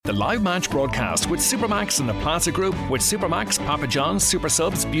The live match broadcast with Supermax and the Plaza Group. With Supermax, Papa John's, Super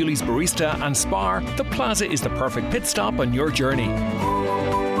Subs, Bewley's Barista and Spar, the Plaza is the perfect pit stop on your journey.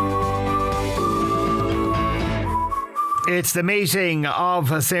 It's the meeting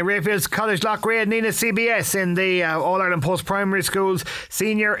of St. Raphaels College Loughrea and Nenagh CBS in the All-Ireland Post-Primary Schools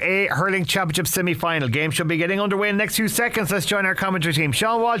Senior A Hurling Championship semi-final. Game should be getting underway in the next few seconds. Let's join our commentary team.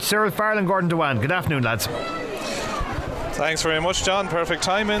 Sean Walsh, Cyril Farrell and Gordon Dewan. Good afternoon, lads. Thanks very much, John. Perfect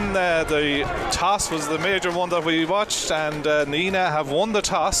timing. The toss was the major one that we watched, and Nenagh have won the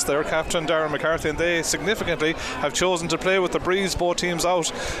toss. Their captain Darren McCarthy, and they significantly have chosen to play with the breeze. Both teams out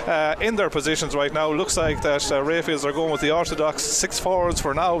in their positions right now. Looks like that Raphaels are going with the orthodox 6 forwards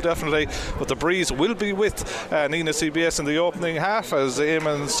for now, definitely, but the breeze will be with Nenagh CBS in the opening half as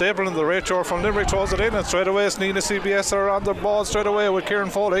Eamon Stapleton, the Rachel from Limerick, throws it in, and straight away Nenagh CBS are on the ball straight away with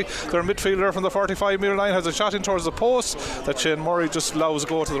Kieran Foley. Their midfielder from the 45 metre line has a shot in towards the post that Shane Murray just allows to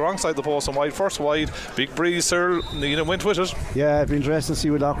go to the wrong side of the post and wide. First wide, big breeze, Cyril. Nenagh went with it. Yeah, it'd be interesting to see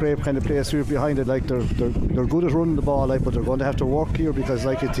what Loughrea kind of play a sweep behind it. Like they're good at running the ball, like, but they're going to have to work here because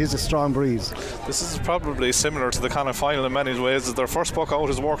like it is a strong breeze. This is probably similar to the kind of final in many ways. As their first puck out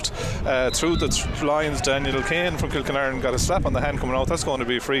has worked through the lines. Daniel Kane from Kilkenarn got a slap on the hand coming out. That's going to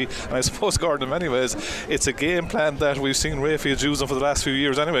be free. And I suppose, Gordon, in many ways, it's a game plan that we've seen Raphaels using for the last few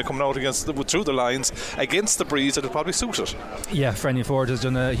years anyway, coming out through the lines against the breeze. It'll probably suit it. Yeah, Franny Ford has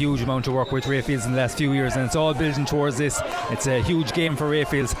done a huge amount of work with Raphaels in the last few years, and it's all building towards this. It's a huge game for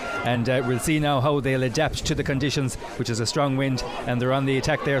Raphaels, and we'll see now how they'll adapt to the conditions, which is a strong wind, and they're on the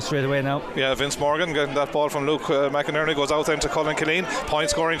attack there straight away now. Yeah, Vince Morgan getting that ball from Luke McInerney, goes out then to Cullen Killeen. Point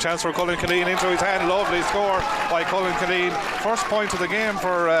scoring chance for Cullen Killeen into his hand. Lovely score by Cullen Killeen. First point of the game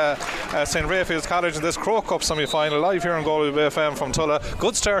for St. Raphaels College in this Crow Cup semi-final, live here on Galway Bay FM from Tulla.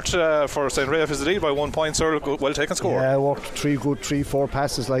 Good start for St. Raphaels, lead by 1 point, sir. Well taken score. Yeah, worked 3-4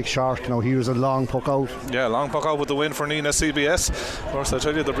 passes like sharp. Now here's a long puck out. Yeah, long puck out with the win for Nenagh CBS. Of course, I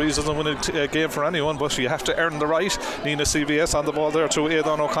tell you, the breeze doesn't win a game for anyone, but you have to earn the right. Nenagh CBS on the ball there through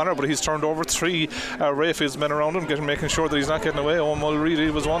Aidan O'Connor, but he's turned over 3 Raphaels men around him, making sure that he's not getting away. Owen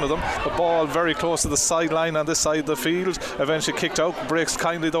Mulready was one of them. The ball very close to the sideline on this side of the field, eventually kicked out. Breaks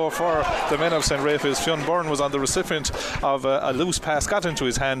kindly though for the men of St. Raphaels. Fionn Byrne was on the recipient of a loose pass, got into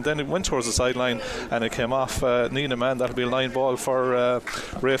his hand, then it went towards the sideline and it came off Nenagh man. That'll be a line ball for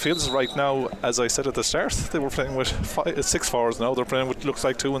Raphaels. Right now, as I said at the start, they were playing with 6 forwards. Now they're playing with, looks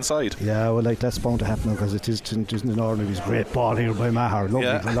like, 2 inside. Yeah, well, like that's bound to happen because it isn't an ordinary. Great ball here by Maher.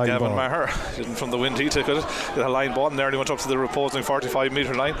 Lovely line Gavin ball. Maher, from the wind he took it. A line ball, nearly went up to the opposing 45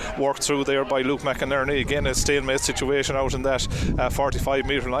 metre line, worked through there by Luke McInerney. Again, a stalemate situation out in that 45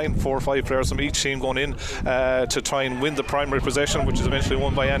 metre line. 4 or 5 players from each team going in to try and win the primary possession, which is eventually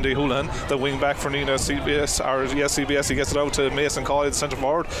won by Andy Houlihan, the wing back for Nenagh CBS. He gets it out to Mason Coyle, the centre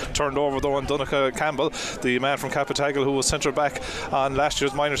forward, turned over though on Donncha Campbell, the man from Capatagal who was centre back on last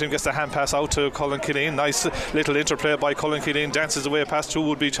year's minor team, gets the hand pass out to Cullen Killeen. Nice little interplay by Cullen Killeen, dances away past 2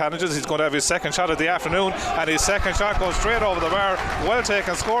 would-be challenges. He's going to have his second shot of the afternoon, and his second shot goes straight over the bar. Well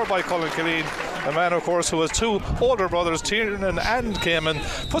taken score by Cullen Killeen, a man of course who has 2 older brothers, Tiernan and Cayman.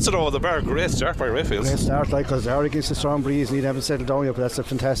 Puts it over the bar. Great start by Raphaels. Great start, like, because they are against a strong breeze and they haven't settled down yet, but that's a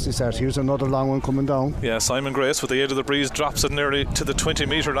fantastic start. Here's another long one coming down. Yeah, Simon Grace with the aid of the breeze drops it nearly to the 20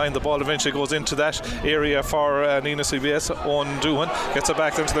 metre line. The ball eventually goes into that area for Nenagh CBS. Owen Doohan gets it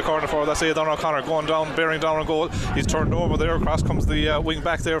back into the corner for, that's Aidan O'Connor going down, bearing down on goal. He's turned over there, across comes the wing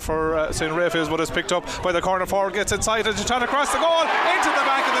back there for St. Raphaels, but it's picked up by the corner forward, gets inside and trying to cross the goal into the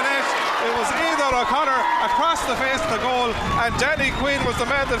back of the net. It was Aidan O'Connor across the face of the goal, and Danny Quinn was the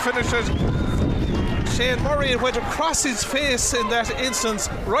man that finished it. Shane Murray went across his face in that instance,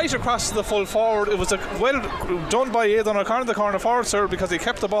 right across to the full forward. It was well done by Aidan O'Connor, the corner forward, sir, because he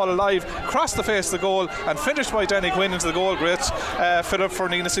kept the ball alive, crossed the face of the goal, and finished by Danny Quinn into the goal. Great fit up for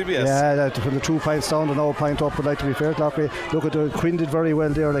Nenagh CBS. Yeah, from the 2 points down to no point up, but like, to be fair to Loughrea, look at Quinn did very well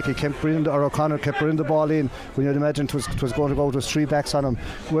there. Like, he kept bringing or O'Connor kept bringing the ball in when you'd imagine it was going to go. It was 3 backs on him.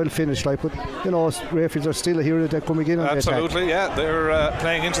 Well finished, like, but you know, Raphaels are still here. They're coming in on absolutely, the attack. Yeah, they're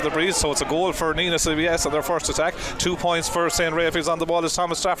playing into the breeze, so it's a goal for Nenagh CBS on their first attack. 2 points for St. Raphaels. On the ball is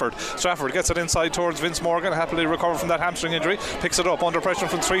Thomas Strafford. Strafford gets it inside towards Vince Morgan, happily recovered from that hamstring injury, picks it up under pressure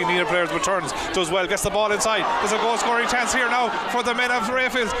from 3 Nenagh players, returns, does well, gets the ball inside. There's a goal scoring chance here now for the men of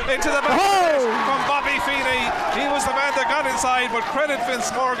Raphaels, into the back from Bobby Feeney. He was the man that got inside, but credit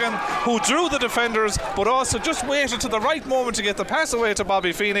Vince Morgan, who drew the defenders but also just waited to the right moment to get the pass away to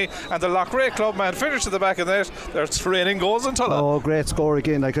Bobby Feeney, and the Loughrea club man finished to the back of the net. They're training goals in Tulla. Oh, great score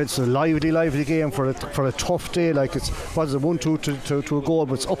again. Like, it's a lively game for for a tough day. Like it's 1-2 to a goal,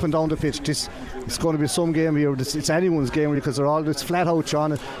 but it's up and down the pitch. It's going to be some game here. It's anyone's game really, because it's flat out,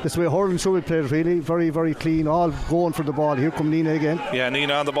 Sean. This way hurling should be played really very, very clean, all going for the ball. Here come Nenagh again. Yeah,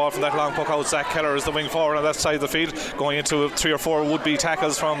 Nenagh on the ball from that long puck out. Zach Keller is the wing forward on that side of the field, going into 3 or 4 would-be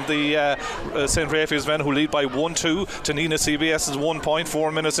tackles from the St. Raphaels men, who lead by 1-2 to Nenagh CBS's 1 point,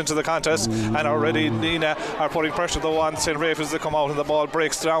 4 minutes into the contest. And already Nenagh are putting pressure though on St. Raphaels to come out, and the ball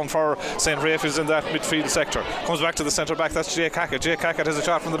breaks down for St. Raphaels in that midfield sector. Comes back to the centre back, that's Jake Hackett. Jake Hackett has a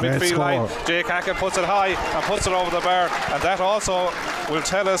shot from the midfield line. Jake Hackett puts it high and puts it over the bar, and that also will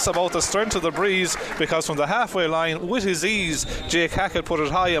tell us about the strength of the breeze, because from the halfway line with his ease, Jake Hackett put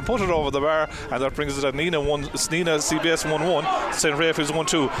it high and put it over the bar, and that brings it at Nenagh CBS 1-1, St. Raphaels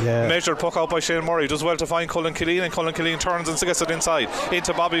 1-2. Measured puck out by Shane Murray, does well to find Cullen Killeen, and Cullen Killeen turns and gets it inside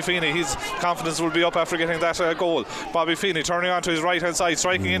into Bobby Feeney. His confidence will be up after getting that goal. Bobby Feeney turning on to his right hand side,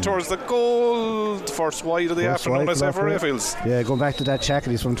 striking in towards the goal. First wide of the afternoon, I say, for Raphaels. Yeah, going back to that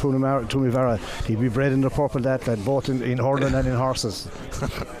Shackle, he's from Toomevara. He'd be bred in the purple, that both in hurling and in horses.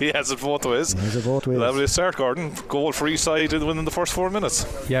 He has it both ways. Lovely Lovely start, Gordon. Goal for each side within the first 4 minutes.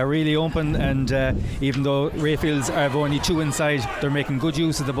 Yeah, really open, and even though Raphaels have only 2 inside, they're making good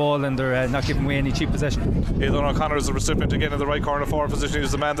use of the ball, and they're not giving away any cheap possession. Aidan O'Connor is the recipient again in the right corner forward position.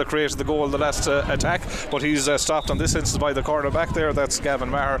 He's the man that created the goal in the last attack, but he's stopped on this instance by the corner back there. That's Gavin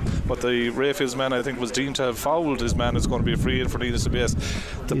Maher, but the Raphaels man, I think, was deemed to have fouled his man. Is going to be a free in for Nenagh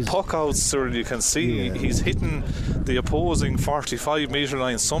CBS. The puck out, sir, you can see he's hitting the opposing 45 metre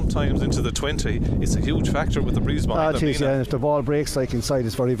line, sometimes into the 20. It's a huge factor with the breeze behind him. If the ball breaks like inside,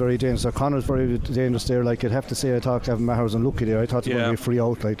 it's very, very dangerous. O'Connor's very dangerous there. Like, you'd have to say, I thought Gavin Maher was unlucky there. I thought it was going to be a free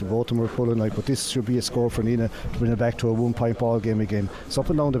out, like both of them were pulling, like, but this should be a score for Nenagh to bring it back to a 1 point ball game again. It's up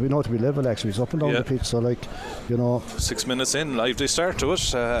and down to be level, actually. It's up and down the pitch, so 6 minutes in, lively start to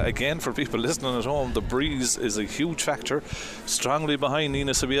it. Again, for people listening at home, the breeze is a huge factor. Strongly behind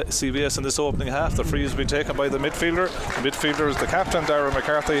Nenagh CBS in this opening half. The free has been taken by the midfielder. The midfielder is the captain, Darren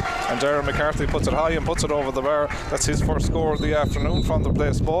McCarthy, and Darren McCarthy puts it high and puts it over the bar. That's his first score of the afternoon from the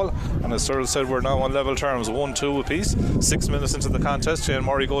place ball, and as Cyril said, we're now on level terms, 1-2 apiece. 6 minutes into the contest, Shane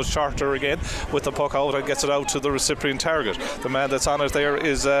Murray goes shorter again with the puck out and gets it out to the recipient target. The man that's on it there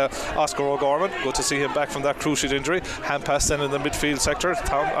is Oscar O'Gorman. Good to see him back from that cruciate injury. Hand pass then in the midfield sector.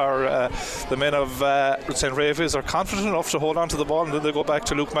 The men of St. Raphaels are confident enough to hold on to the ball, and then they go back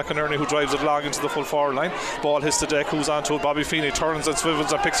to Luke McInerney, who drives it long into the full forward line. Ball hits the deck, who's onto it? Bobby Feeney turns and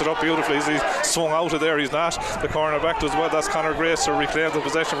swivels and picks it up beautifully. He's swung out of there, he's not. The corner back does well, that's Conor Grace to reclaim the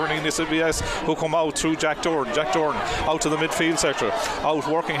possession for Nenagh CBS, who come out through Jack Dorn out to the midfield sector. Out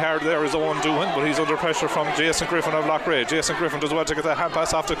working hard there is Owen Doohan, but he's under pressure from Jason Griffin of Loughrea. Jason Griffin does well to get that hand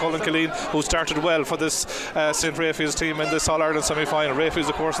pass off to Cullen Killeen, who started well for this St. Raphaels team in this All-Ireland semi-final. Raphaels,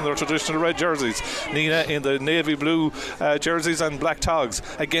 of course, in their traditional red jerseys. Nenagh in the navy blue jerseys and black togs.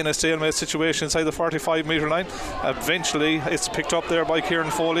 Again, a stalemate situation inside the 45 metre line. Eventually it's picked up there by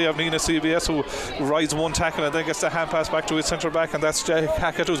Kieran Foley of Nenagh CBS, who rides one tackle and then gets the hand pass back to his centre back, and that's Jake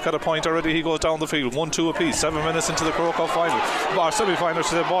Hackett, who's got a point already. He goes down the field, 1-2 apiece. 7 minutes into the Crow Cup final, semi-final.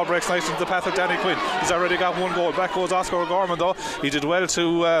 The ball breaks nice into the path of Danny Quinn. He's already got 1 goal. Back goes Oscar O'Gorman, though. He did well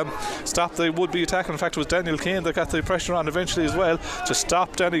to stop the would-be attack. In fact, it was Daniel Kane that got the pressure on eventually as well to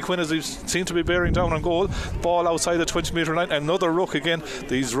stop Danny Quinn, as he seemed to be bearing down on goal. Ball outside the 20 metre line. Another ruck again.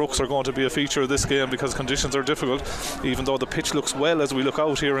 These rucks are going to be a feature of this game because conditions are difficult. Even though the pitch looks well as we look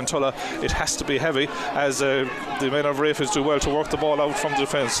out here in Tulla, it has to be heavy, as the men of Raphaels do well to work the ball out from the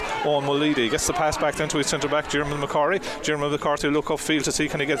defence. Owen Mulleedy gets the pass back then to his centre back, Jeremy McCarthy. Jeremy McCarthy look upfield to see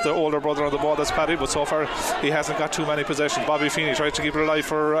can he get the older brother on the ball, that's Paddy, but so far he hasn't got too many possessions. Bobby Feeney tries to keep it alive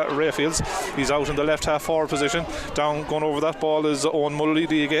for Raphaels. He's out in the left half forward position. Down going over that ball is Owen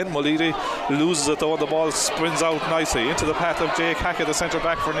Mulleedy again. Mulleedy loses it though, the ball sprints out nicely into the path of Jake Hackett, the centre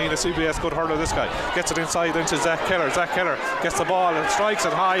back for Nenagh CBS. Good hurler this guy. Gets it inside into Zach Keller. Zach Keller gets the ball and strikes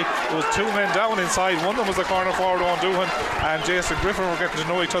it high. There was 2 men down inside. One of them was the corner forward, Owen Doohan, and Jason Griffin were getting to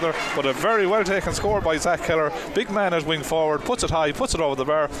know each other, but a very well taken score by Zach Keller. Big man at wing forward, puts it high, puts it over the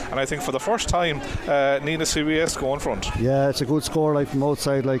bar, and I think for the first time Nenagh CBS go in front. Yeah, it's a good score, like from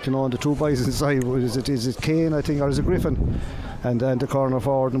outside, like, and the 2 boys inside. Is it Kane, I think, or is it Griffin? And the corner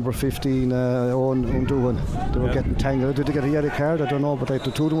forward, number 15, Owen Doohan. They were getting tangled. Did they get a yellow card? I don't know, but like,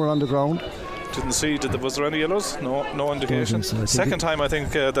 the 2 of them were on the ground. Didn't see. Was there any yellows? No indication. So. Second time I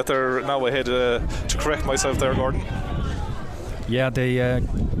think that they're now ahead. To correct myself there, Gordon. Yeah, the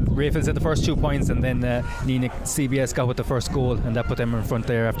Raphaels had the first 2 points, and then Nenagh CBS got with the first goal, and that put them in front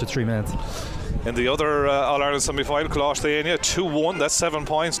there after 3 minutes. In the other All-Ireland semi-final, Coloshtania 2-1, that's 7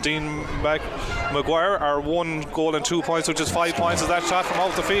 points. Dean Maguire are 1 goal and 2 points, which is 5 points as that shot from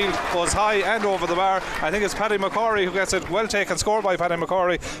out the field goes high and over the bar. I think it's Paddy McCorry who gets it. Well taken score by Paddy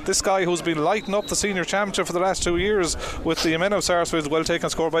McCorry. This guy who's been lighting up the senior championship for the last 2 years with the men of Sarsfield. Well taken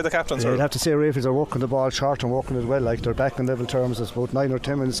score by the captains. I'd have to say Raphaels are working the ball short and working it well. Like, they're back in level terms. It's about 9 or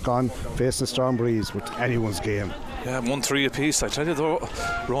 10 minutes gone, facing a strong breeze with anyone's game. Yeah, 1-3 apiece. I tell you though,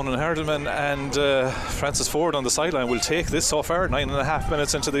 Ronan Hardiman and Francis Ford on the sideline will take this so far. 9.5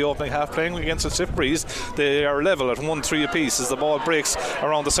 minutes into the opening half, playing against a stiff breeze. They are level at 1-3 apiece as the ball breaks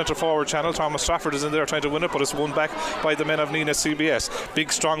around the centre forward channel. Thomas Strafford is in there trying to win it, but it's won back by the men of Nenagh CBS.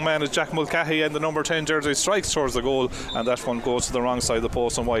 Big strong man is Jack Mulcahy, and the number 10 jersey strikes towards the goal, and that one goes to the wrong side of the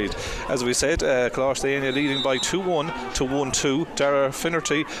post and wide. As we said, Coloshtania leading by 2-1 to 1-2. Dara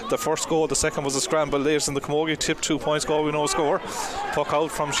Finnerty, the first goal. The second was a scramble late in the Camogie, tipped 2 points, goal with no score. Puck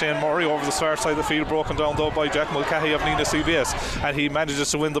out from Shane Murray over the far side of the field, broken down though by Jack Mulcahy of Nenagh CBS, and he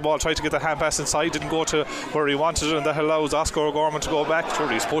manages to win the ball, tried to get the hand pass inside, didn't go to where he wanted it, and that allows Oscar O'Gorman to go back. Sure,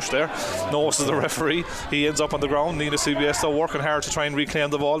 he's pushed there, notices the referee, he ends up on the ground. Nenagh CBS though working hard to try and reclaim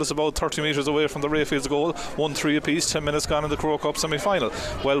the ball. It's about 30 metres away from the Raphaels goal. 1-3 apiece, 10 minutes gone in the Crow Cup semi-final.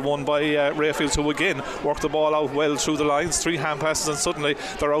 Well won by Raphaels, who again worked the ball out well through the lines. 3 hand passes and suddenly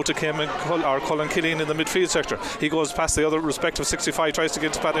they're out to Cullen Killeen in the midfield sector. He goes past the other respective 65, tries to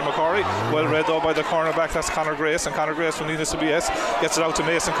get to Paddy McCorry. Well read though by the cornerback, that's Conor Grace, and Conor Grace from Nenagh CBS gets it out to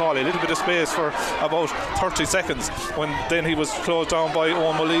Mason Cawley. A little bit of space for about 30 seconds when then he was closed down by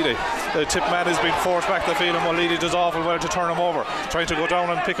Owen Mulleedy. The tip man has been forced back the field, and Mulleedy does awful well to turn him over, trying to go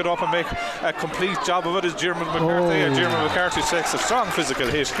down and pick it up and make a complete job of it is Jeremy McCarthy. And Jeremy McCarthy takes a strong physical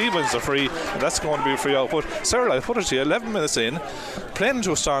hit, he wins the free, and that's going to be a free out. But Cyril, I'll put it to you, 11 minutes in, playing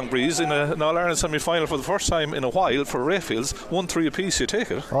into a strong breeze in an All-Ireland semi-final for the first time in a while for Raphaels. 1-3 apiece, you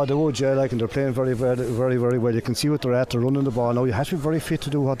take it. Oh, they would, yeah, like, and they're playing very, very, very, very well. You can see what they're at. They're running the ball now. You have to be very fit to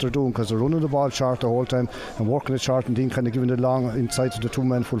do what they're doing, because they're running the ball short the whole time and working it short, and then kind of giving it long inside to the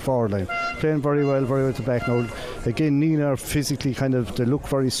 2-man full forward line. Playing very well at the back now. Again, Nenagh are physically kind of, they look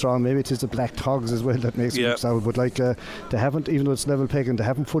very strong. Maybe it is the black togs as well that makes them look sour, but like they haven't, even though it's level pegging, they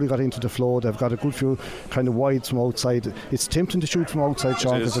haven't fully got into the flow. They've got a good few kind of wides from outside. It's tempting to shoot from outside,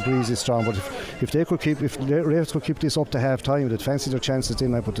 Sean, because the breeze is strong, but if the Ravens could keep this up to half time, they'd fancy their chances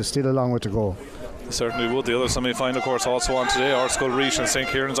in, but there's still a long way to go. Certainly would. The other semi-final, of course, also on today. Ardscoil Reach and St.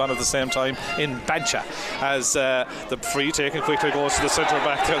 Kieran's on at the same time in Bancha, as the free taken quickly goes to the centre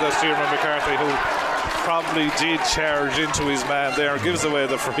back there. That's Jeremy McCarthy, who probably did charge into his man there and gives away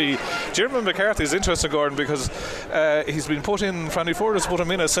the free. Jeremy McCarthy is interesting, Gordon, because he's been put in, Franny Ford has put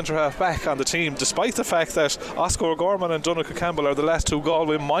him in as centre half back on the team, despite the fact that Oscar O'Gorman and Donnacha Campbell are the last 2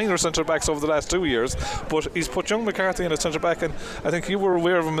 Galway minor centre backs over the last 2 years. But he's put young McCarthy in as centre back, and I think you were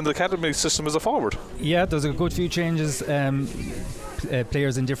aware of him in the academy system as a forward. Yeah, there's a good few changes.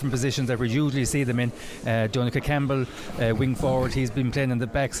 Players in different positions that we usually see them in. Donnacha Campbell, wing forward, he's been playing in the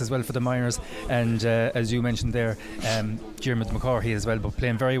backs as well for the minors, and as you mentioned there, Jeremy McCarthy as well, but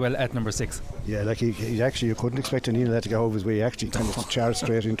playing very well at number 6. Yeah, like he actually, you couldn't expect a Nenagh to go over his way. He actually kind of charged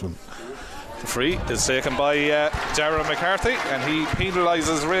straight into him. The free is taken by Darren McCarthy, and he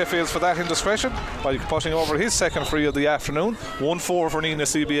penalises Raphaels for that indiscretion by putting over his second free of the afternoon. 1-4 for Nenagh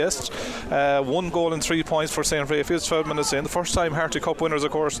CBS, 1 goal and 3 points for St. Raphaels. 12 minutes in, the first time Harty Cup winners, of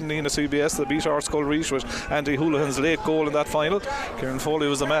course, Nenagh CBS. They beat Ardscoil Reach with Andy Houlihan's late goal in that final. Kieran Foley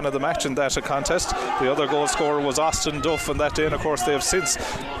was the man of the match in that contest. The other goal scorer was Austin Duff, and that day, and of course they have since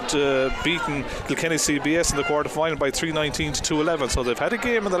beaten Kilkenny CBS in the quarter final by 3-19 to 2-11. So they've had a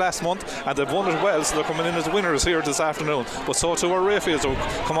game in the last month and they've won it well, so they're coming in as winners here this afternoon. But so too are Raphaels, who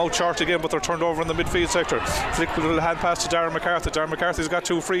come out short again, but they're turned over in the midfield sector. Flick with a little hand pass to Darren McCarthy. Darren McCarthy's got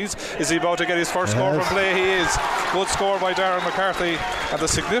 2 frees. Is he about to get his first score from play? He is. Good score by Darren McCarthy, and the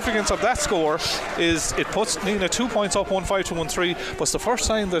significance of that score is it puts Nenagh 2 points up, 1-5 to 1-3, but it's the first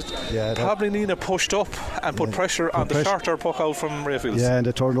time that probably Nenagh pushed up and put pressure on the shorter puck out from Raphaels. Yeah, and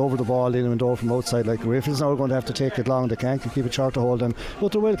they turned over the ball in and over from outside. Like, Raphaels now are going to have to take it long. They can't keep it short to hold them,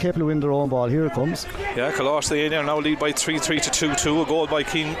 but they're well capable of winning their own ball. Here it comes. Yeah, Coloshtania now lead by 3-3 to 2-2. A goal by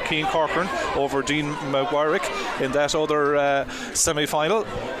Keane Corcoran over Dean Maguire in that other semi-final.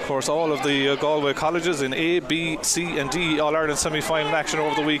 Of course, all of the Galway colleges in A, B, C and D All-Ireland semi-final action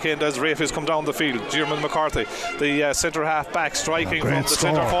over the weekend as Raphaels come down the field. Jeremy McCarthy, the centre half back, striking from the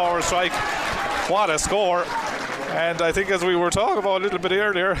centre forward strike. What a score! And I think, as we were talking about a little bit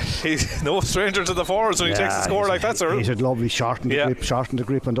earlier, he's no stranger to the forwards when he takes a score like that, sir. He's a lovely shorten the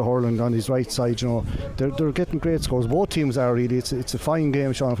grip on the hurling on his right side. You know, they're getting great scores. Both teams are really. It's a fine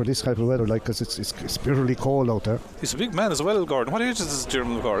game, Sean, for this type of weather, like, because it's bitterly cold out there. He's a big man as well, Gordon. What age is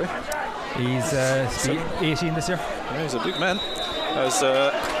Jeremy McCorry? He's 18 this year. Yeah, he's a big man. As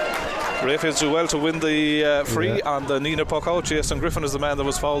Raphaels do well to win the free on the Nenagh puck out. Jason Griffin is the man that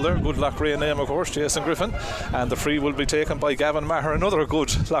was fouled there. Good Lochray name, of course, Jason Griffin. And the free will be taken by Gavin Maher, another good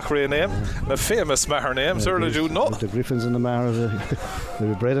Lochray name, and a famous Maher name, certainly you know. The Griffins and the Maher,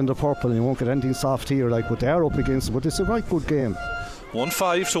 they're bred in the purple, and you won't get anything soft here, like what they are up against. But it's a right good game.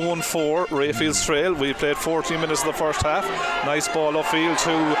 1-5 to 1-4, Raphaels trail. We played 14 minutes of the first half. Nice ball upfield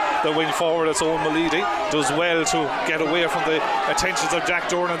to the wing forward, it's Owen Malidi. Does well to get away from the attentions of Jack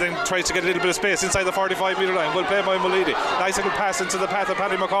Doran and then tries to get a little bit of space inside the 45 metre line. Well played by Malidi. Nice little pass into the path of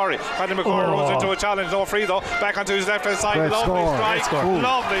Paddy McCorry. Paddy McCorry runs into a challenge, no free though. Back onto his left hand side. Great lovely score. strike.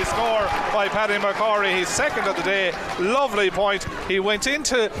 Lovely score by Paddy McCorry. He's second of the day. Lovely point. He went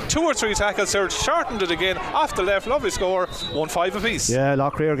into 2 or 3 tackles there, shortened it again off the left. Lovely score. 1-5 apiece. Yeah,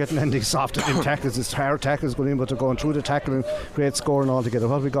 Lochray are getting ending soft in tackles. It's hard tackles going in, but they're going through the tackle and great scoring altogether.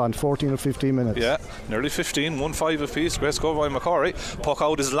 What have we gone? 14 or 15 minutes? Yeah, nearly 15. 1-5 apiece. Great score by McCorry. Puck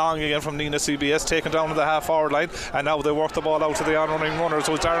out is long again from Nenagh CBS, taken down to the half forward line, and now they work the ball out to the on-running runner.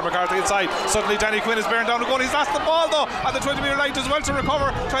 So it's Darren McCarthy inside. Suddenly Danny Quinn is bearing down the goal. He's lost the ball though on the 20 metre line. Does well to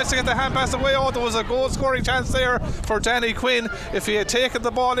recover. Tries to get the hand pass away. Oh, there was a goal scoring chance there for Danny Quinn. If he had taken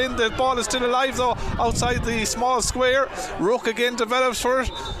the ball in, the ball is still alive though outside the small square. Rook again develops for it.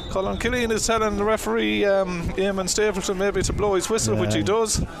 Colin Killian is telling the referee Eamon Stapleton maybe to blow his whistle, which he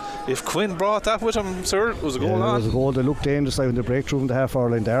does. If Quinn brought that with him, sir, it was a goal on. It was a goal. They looked dangerous when they break through from the half hour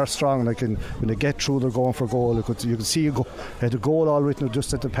line. They are strong. Like when they get through, they're going for goal. You can see they had a goal all written,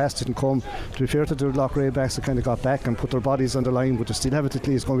 just that the pass didn't come. To be fair to the Lochray backs, they kind of got back and put their bodies on the line, but they still have it to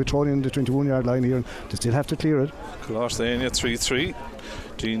clear. It's going to be thrown in the 21 yard line here, and they still have to clear it. Colossia 3-3.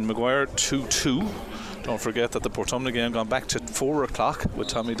 Dean Maguire 2-2. Don't forget that the Portumna game gone back to 4 o'clock with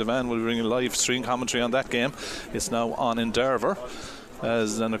Tommy Devan. We'll bring a live stream commentary on that game. It's now on in Derver.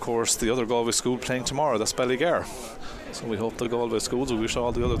 And of course the other Galway school playing tomorrow, that's Ballygar. So we hope the Galway schools, we wish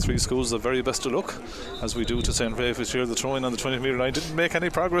all the other 3 schools the very best of luck, as we do to St. Raphaels here. The throw-in on the 20 metre line didn't make any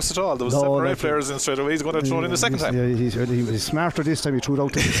progress at all. There was 7 or 8 players in straight away. He's going to throw it in the second time. Yeah, he's smarter this time. He threw it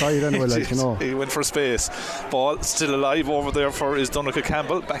out to the side anyway, like, you know. He went for space. Ball still alive over there for is Donnacha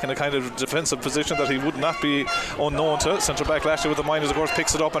Campbell, back in a kind of defensive position that he would not be unknown to. Centre back last year with the Miners, of course,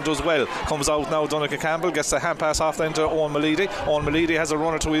 picks it up and does well. Comes out now, Donnacha Campbell gets the hand pass off then to Owen Malidi. Owen Malidi has a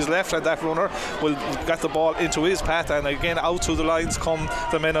runner to his left, and that runner will get the ball into his path, and again out to the lines come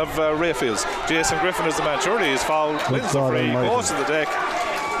the men of Raphaels. Jason Griffin is the man. Surely he's fouled, wins the free, goes to the deck.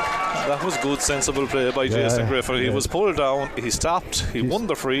 That was good, sensible play by Jason Griffin. He was pulled down, he stopped, he won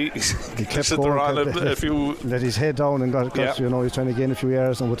the free. He kept going, let his head down and got you know, he's trying to gain a few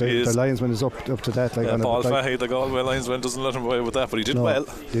yards, and with the linesman is up to that. Like, Paul Fahey, the Galway linesman, doesn't let him away with that, but he did well.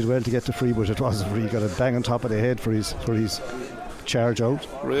 Did well to get the free, but it wasn't free. He got a bang on top of the head for his charge out.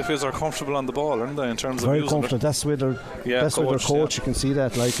 Raphaels are comfortable on the ball, aren't they, in terms very of using comfortable. That's where their coach, you can see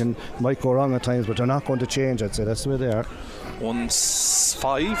that, like, and might go wrong at times, but they're not going to change. I'd say that's the way they are.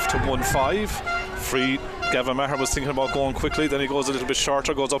 1-5 to 1-5. Free. Gavin Maher was thinking about going quickly, then he goes a little bit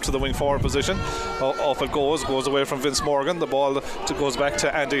shorter, goes up to the wing forward position. Off it goes away from Vince Morgan. The ball goes back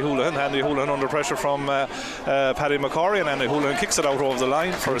to Andy Houlihan. Andy Houlihan under pressure from Paddy McCorry, and Andy Houlihan kicks it out over the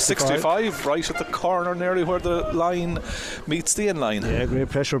line for a 65, right at the corner, nearly where the line meets the end line. Yeah, great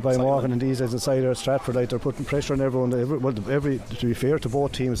pressure by Morgan and these as inside there. Stratford, like, they're putting pressure on everyone. To be fair to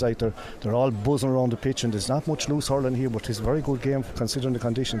both teams, like, they're all buzzing around the pitch, and there's not much loose hurling here, but it's a very good game considering the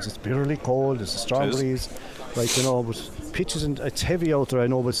conditions. It's bitterly cold, it's a strong breeze. Like, you know, but pitch isn't, it's heavy out there, I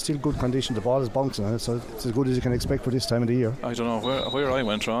know, but it's still good condition. The ball is bouncing on it, so it's as good as you can expect for this time of the year. I don't know where I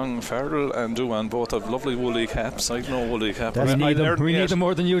went wrong. Farrell and Duan both have lovely woolly caps. I have no woolly cap. We need them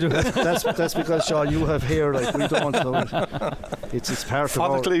more than you do. That's because, Sean, you have hair like we don't. So it's part of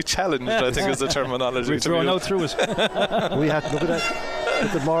phonically challenged, I think, is the terminology. We're thrown out through it. We had to look at that.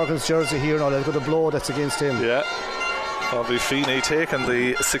 Look at Morgan's jersey here now. Look at the blow that's against him. Yeah. Bobby Feeney taking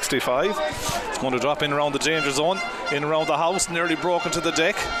the 65. It's going to drop in around the danger zone, in around the house, nearly broken to the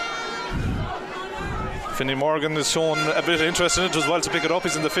deck. Finney Morgan is showing a bit of interest in it, does well to pick it up.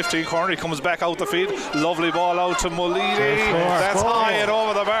 He's in the 15 corner, he comes back out the field. Lovely ball out to Mulleedy. That's high and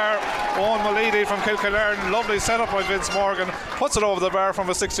over the bar. Owen Mulleedy from Kilkillarn. Lovely setup by Vince Morgan. Puts it over the bar from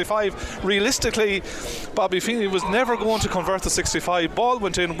a 65. Realistically, Bobby Feeney was never going to convert the 65. Ball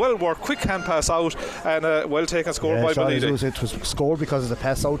went in, well worked, quick hand pass out, and a well taken score by Mulleedy. It was scored because of the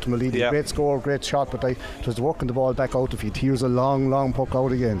pass out to Mulleedy. Great score, great shot, but it was working the ball back out the field. Here's a long puck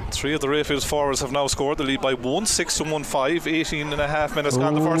out again. 3 of the Raphaels forwards have now scored. The lead by 1-6 to 1-5. 18 and a half minutes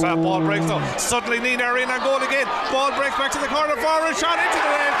gone the first half. Ball breaks though. Suddenly Nenagh are in and goal again. Ball breaks back to the corner forward, shot into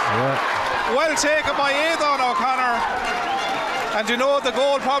the net. Well taken by Aidan O'Connor. And you know, the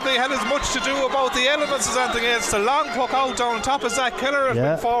goal probably had as much to do about the elements as anything else. The long puck out down top of Zach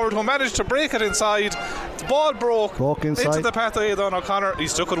Keller forward, who managed to break it inside. The ball broke inside into the path of Aidan O'Connor. He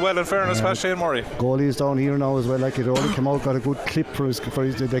stuck it well, in fairness, past Shane Murray. Goalie's down here now as well. Like, it only came out, got a good clip for his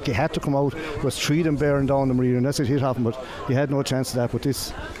like, he had to come out, was treed and bearing down the Marine, and that's it happened, but he had no chance of that. But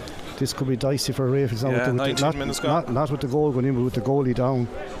this could be dicey for Raphaels now. 19 minutes gone. Not with the goal going in, but with the goalie down.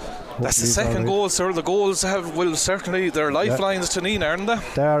 That's the second goal, sir. The goals will certainly, they're lifelines to Nenagh, aren't they?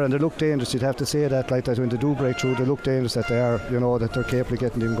 They are, and they look dangerous. You'd have to say that, like that when they do break through, they look dangerous, that they are, you know, that they're capable of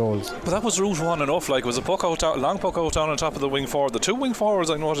getting them goals. But that was route one enough. Like, it was a puck out, long puck out down on top of the wing forward. The two wing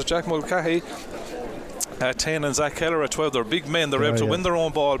forwards, I noticed, Jack Mulcahy at 10 and Zach Keller at 12. They're big men. They're able to win their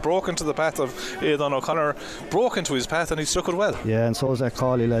own ball. Broke into the path of Aidan O'Connor, broke into his path, and he stuck it well. Yeah, and so is that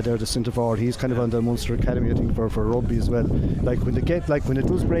Cawley lad there, the centre forward. He's kind of on the Munster Academy, I think, for rugby as well. Like, when they get, like, when it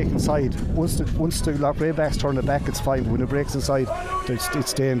does break inside, once the Loughrea backs turn it back, it's fine. But when it breaks inside,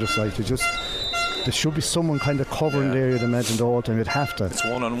 it's dangerous. Like, there should be someone kind of covering the area, I'd imagine, the whole time. You'd have to. It's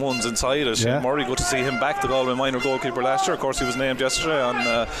one-on-ones inside it. Shane Murray, good to see him back, the Galway minor goalkeeper last year. Of course, he was named yesterday on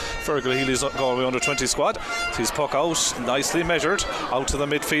Fergal Healy's Galway under-20 squad. His puck out, nicely measured, out to the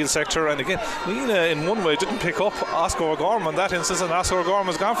midfield sector. And again, Nenagh, in one way, didn't pick up Oscar O'Gorman in that instance, and Oscar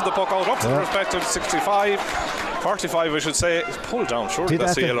O'Gorman's gone for the puck out up to the respective 45, I should say. It's pulled down, surely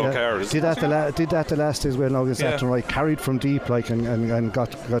that's a yellow card. Did that the last day as well now against Afton Right, carried from deep, like, and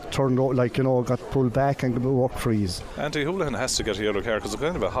got turned out, like, you know, got pulled back and walk freeze. Andy Houlihan has to get a yellow card because it's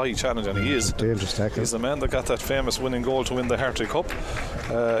kind of a high challenge, and he is dangerous tackle. He's the man that got that famous winning goal to win the Harty Cup.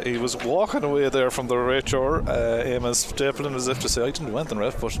 He was walking away there from the Rachor, Amos Stapleton, as if to say, I didn't do anything,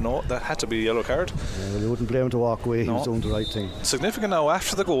 ref, but no, that had to be a yellow card. You wouldn't blame him to walk away. He was doing the right thing. Significant now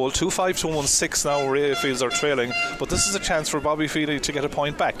after the goal, 2-5 to 1-6 now. Raphaels are trailing, but this is a chance for Bobby Feely to get a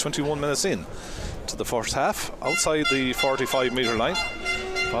point back 21 minutes in to the first half, outside the 45 metre line.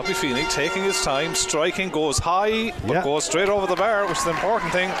 Bobby Feeney taking his time, striking, goes high, but goes straight over the bar, which is the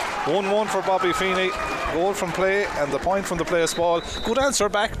important thing. 1-1 for Bobby Feeney. Goal from play and the point from the player's ball. Good answer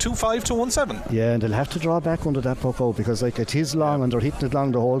back, 2-5 to 1-7. Yeah, and they'll have to draw back under that puck out, because like it is long and they're hitting it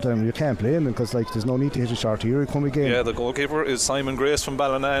long the whole time. You can't blame them, because like there's no need to hit a shot. Here he come again. Yeah, the goalkeeper is Simon Grace from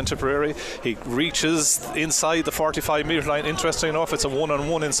Ballina in Tipperary. He reaches inside the 45 metre line. Interesting enough, it's a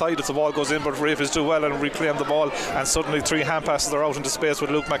 1-on-1 inside if the ball goes in, but Raphaels do well and reclaim the ball, and suddenly three hand passes are out into space with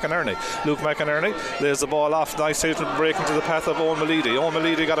Luke McInerney. Luke McInerney lays the ball off, nice hit and break into the path of Owen Malidi. Owen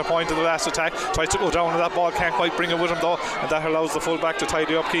Malidi got a point in the last attack, tries to go down, and that ball can't quite bring it with him though, and that allows the full back to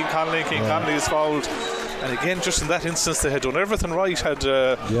tidy up Keane Connolly. Connolly is fouled. And again, just in that instance, they had done everything right. Had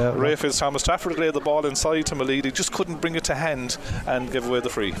Raphaels, Thomas Stafford laid the ball inside to Malidi, just couldn't bring it to hand and give away the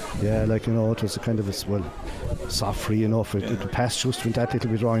free. Yeah, like, you know, it was a kind of a soft free enough. It passed just went that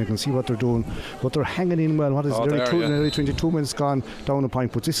little bit wrong. You can see what they're doing, but they're hanging in well. What is nearly 22 minutes gone down a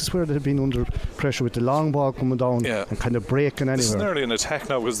point, but this is where they've been under pressure with the long ball coming down and kind of breaking anywhere. This is nearly an attack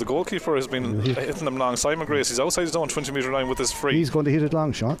now, because the goalkeeper has been hitting them long. Simon Grace, he's outside his own 20 metre line with this free. He's going to hit it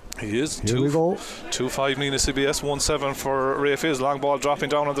long, Sean. He is. Here we go. 2-5 Nenagh CBS, 1-7 for Raphaels. Long ball dropping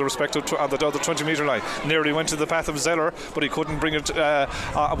down on the respective on the other 20 metre line. Nearly went to the path of Zeller, but he couldn't bring it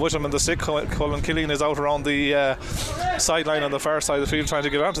with him in the stick. Colin Killeen is out around the sideline on the far side of the field trying to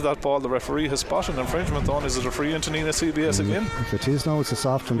get onto that ball. The referee has spotted an infringement on. Is it a free into Nenagh CBS again? If it is now, it's a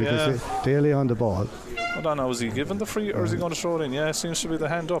soft one, because they lay on the ball. I don't know, is he given the free or is he going to throw it in? Yeah, it seems to be the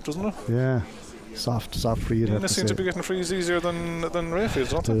hand up, doesn't it? Yeah. Soft free. They seem to be getting frees easier than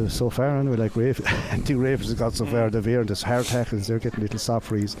Raphaels, don't they? So far, anyway, like I think Raphaels has got so far. They've earned this hard tackles. They're getting little soft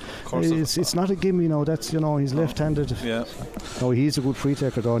frees. It's not a gimme, you know. That's, you know, he's left-handed. Yeah. No, he's a good free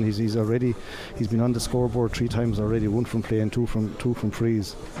taker, Don. He's been on the scoreboard 3 times already. 1 from play and 2 from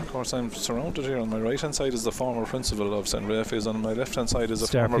frees. Of course, I'm surrounded here. On my right hand side is the former principal of St. Raphaels, and on my left hand side is a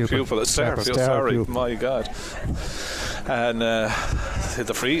former pupil. Star pupil. My God. And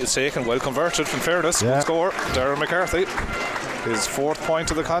the free is taken, well converted. From fairness, good score. Darren McCarthy, his 4th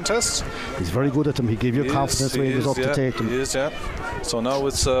point of the contest. He's very good at them. He gave you confidence when he was up to take them. He is, So now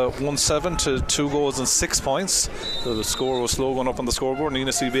it's 1-7 to 2 goals and 6 points. The score was slow going up on the scoreboard.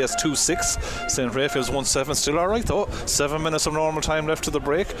 Nenagh CBS 2-6. St. Raphaels 1-7. Still alright though. 7 minutes of normal time left to the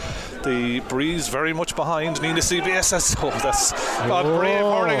break. The breeze very much behind. Nenagh CBS that's brave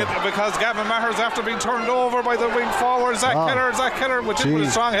hurling it, because Gavin Maher's after being turned over by the wing forward. Zach Keller, which is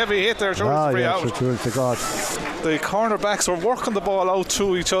a strong heavy hit there. Sure, it's free out. To God. The cornerbacks were working the ball out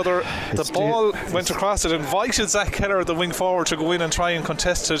to each other. The ball went across. It invited Zach Keller, the wing forward, to go in and try and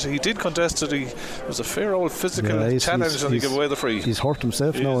contest it. He did contest it. It was a fair old physical challenge, and he gave away the free. He's hurt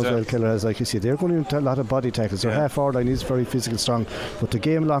himself now as well, Keller, as like you see. They're going into a lot of body tackles. Their half forward line is very physical strong, but the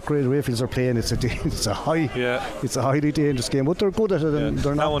game Loughrea Raphaels are playing, it's a highly dangerous game, but they're good at it, and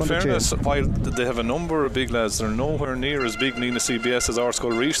they're not going to change. Now, in fairness, while they have a number of big lads, they're nowhere near as big Nenagh CBS as our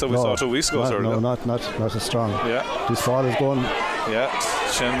Skull Reach that we saw 2 weeks ago. Not as strong. Yeah. This ball is going. Yeah.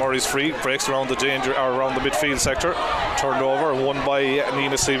 Shane Murray's free, breaks around the around the midfield sector, turned over, won by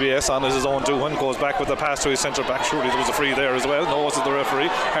Nenagh CBS on his own doing, goes back with the pass to his centre back. Surely there was a free there as well. No, was it the referee?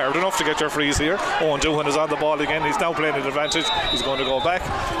 Hard enough to get your frees here. Owen Doohan is on the ball again. He's now playing an advantage. He's going to go back.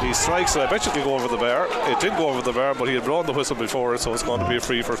 He strikes, so I bet you could go over the bar. It did go over the bar, but he had blown the whistle before it, so it's going to be a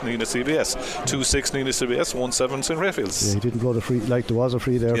free for Nenagh CBS. 2-6 Nenagh CBS, 1-7 St Raphaels. Yeah, he didn't blow the free, like there was a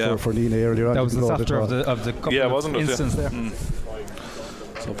free there for Nenagh earlier on. That was after of the couple of instance there.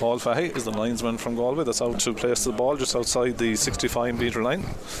 So Paul Fahey is the linesman from Galway that's out to place the ball just outside the 65 metre line.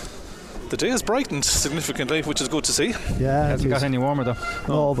 The day has brightened significantly, which is good to see. Yeah, it hasn't got any warmer though.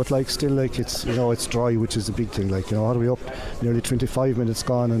 No, but still it's it's dry, which is the big thing. What are we up? Nearly 25 minutes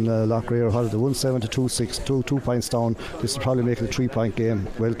gone, and Loughrea had the 1-7 to 2-6, 2 points down. This will probably make it a 3-point game.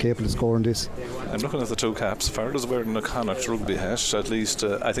 Well capable of scoring this. I'm looking at the two caps. Farrell's wearing a Connacht rugby hat. At least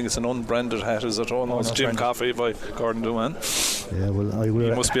I think it's an unbranded hat. Is it? Oh no, it's Jim Coffey by Gordon Doohan. Yeah, well, I will.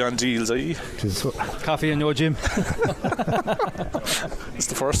 He must be on deals, Coffee and no Jim. It's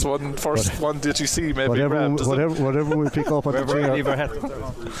the first one that you see, maybe whatever we pick up at the chair.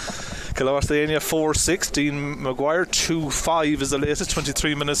 Killarstania 4-6, Dean Maguire 2-5 is the latest,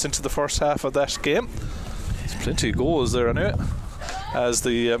 23 minutes into the first half of that game. There's plenty of goals there anyway. As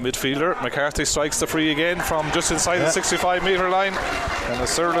the midfielder McCarthy strikes the free again from just inside the 65 metre line, and as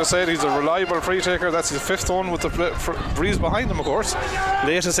Serla said, he's a reliable free taker. That's his fifth one with the breeze behind him, of course.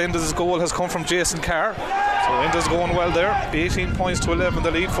 Latest end of his goal has come from Jason Carr, so Enda's going well there. 18 points to 11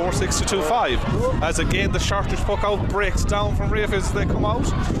 the lead, 4-6 to 2-5, as again the shortish puck out breaks down from Raphaels as they come out,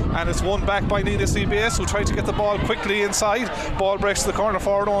 and it's won back by Nenagh CBS, who tried to get the ball quickly inside. Ball breaks to the corner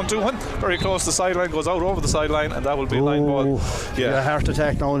forward on Doohan, very close to the sideline, goes out over the sideline, and that will be a line ball. A heart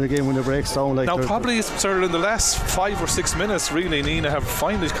attack now and again when it breaks down. Now probably it's in the last 5 or 6 minutes really Nenagh have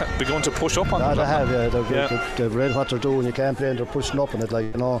finally begun to push up on them. They have, they've read what they're doing. You can't play and they're pushing up on it.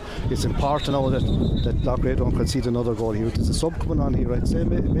 It's important now that Loughrea don't concede another goal here. There's a sub coming on here, right? Say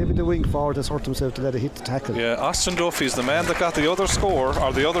maybe the wing forward has hurt himself to let it hit the tackle. Yeah, Austin Duffy's the man that got the other score,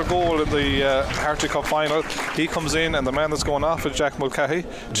 or the other goal in the Harty Cup final. He comes in, and the man that's going off is Jack Mulcahy.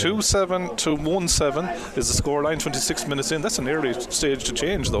 2-7 to 1-7 is the scoreline, 26 minutes in. That's an early stage to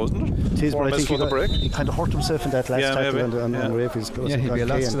change though, isn't it? It is, but I think he kind of hurt himself in that last tackle, and Raphaels he'll be a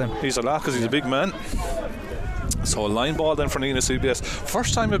loss to them. He's a lot because he's a big man. So a line ball then for Nenagh CBS.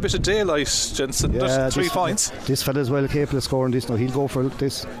 First time a bit of daylight, Jensen. There's 3 points. This fella's well capable of scoring this now. He'll go for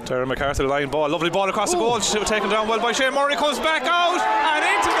this. Terry McCarthy, line ball. Lovely ball across the goal. Taken down well by Shane Murray. Comes back out and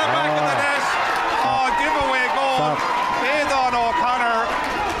into the back of the net. Giveaway goal. Aidan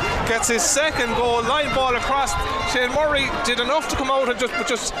O'Connor gets his second goal. Line ball across. Shane Murray did enough to come out and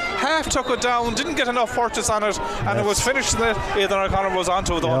just half took it down, didn't get enough purchase on it, and it was finished. Aidan O'Connor was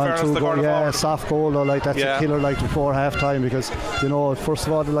onto it, though, in fairness to the corner forward. Soft goal though, that's a killer before half time, because first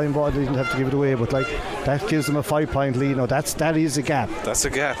of all the line ball didn't have to give it away, but that gives them a 5-point lead. Now that is a gap. That's a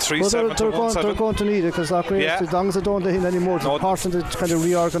gap. 3-7 to 1-7. They're going to need it, because as long as they don't let in anymore, it's important to kind of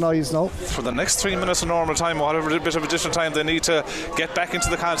reorganise now. For the next 3 minutes of normal time, or whatever bit of additional time they need to get back into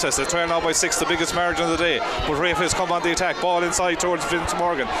the contest. They trail now by 6, the biggest margin of the day, but Raphaels come on the attack. Ball inside towards Vince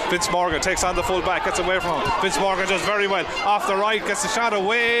Morgan. Vince Morgan takes on the full back, gets away from him. Vince Morgan does very well off the right, gets the shot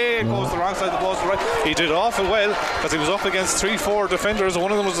away, it goes the wrong side, the ball's the right. He did awful well, because he was up against 3-4 defenders.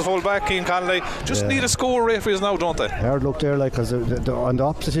 One of them was the full back, Cian Connolly. Just need a score, Raphaels, now, don't they? Hard look there, because on the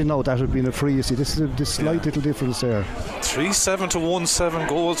opposite end now, that would have been a free. You see, this is this slight little difference there. 3-7 to 1-7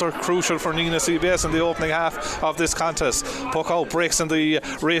 goals are crucial for Nenagh CBS in the opening half of this contest. Puck out breaks in the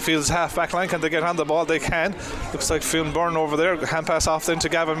Raphaels half back line. Can they get on the ball? They can. Looks like Finn Byrne over there. Hand pass off then to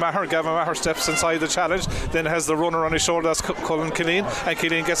Gavin Maher. Gavin Maher steps inside the challenge, then has the runner on his shoulder. That's Cullen Killeen, and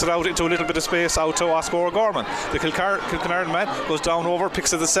Killeen gets it out into a little bit of space out to Oscar O'Gorman. The Kilcarnan man goes down over,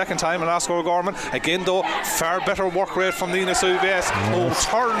 picks it the second time, and Oscar O'Gorman again, though, far better work rate from Nenagh CBS, who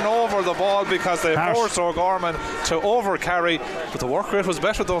turn over the ball because they forced O'Gorman to over carry, but the work rate was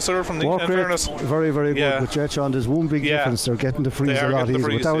better though, sir, from the in fairness. Very, very good. With Jetchon, there's one big difference. They're getting the freeze a lot easier.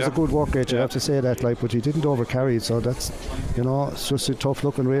 But that was a good work rate, you have to say that, like, but he didn't overcarry it, so that's, you know, it's just a tough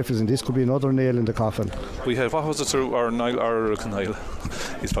looking Raphaels, and this could be another nail in the coffin. We had, what was it through our Niall,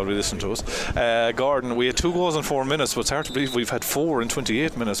 he's probably listening to us, Gordon, we had 2 goals in 4 minutes, but it's hard to believe we've had 4 in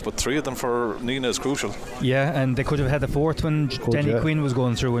 28 minutes, but 3 of them for Nenagh is crucial. Yeah, and they could have had the 4th when Danny Quinn was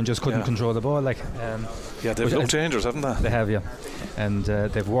going through and just couldn't control the ball. They've looked dangerous, haven't they? They have, yeah. And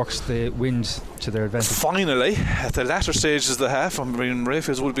they've worked the wind to their advantage. Finally, at the latter stages of the half, I mean,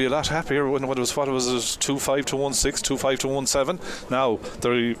 Raphaels would be a lot happier when it was 2-5 to 1-6, 2-5 to 1-7. Now,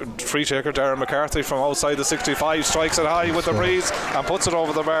 the free taker, Darren McCarthy, from outside the 65, strikes it high with the breeze and puts it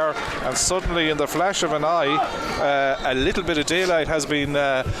over the bar. And suddenly, in the flash of an eye, a little bit of daylight has been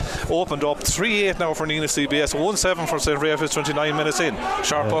opened up. 3-8 now for Nenagh CBS, 1-7 for St. Raphaels, 29 minutes in.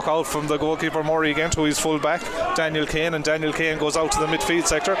 Sharp puck out from the goalkeeper Murray again to his full back, Daniel Kane, and Daniel Kane goes out to the midfield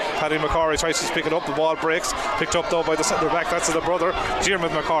sector. Paddy McCorry tries to pick it up, the ball breaks, picked up though by the centre back, that's the brother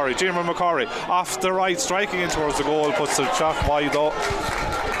Diarmuid McCorry off the right, striking in towards the goal, puts the shot wide though.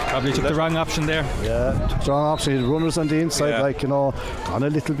 Probably took the wrong option there. Yeah, took the wrong option. Runners on the inside, like, you know, gone a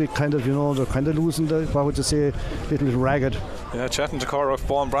little bit kind of, you know, they're kind of losing the, what would you say, a little bit ragged. Yeah, chatting to Corach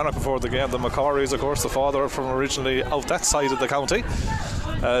Vaughan Brannock before the game, the McCorry is of course the father from originally out that side of the county,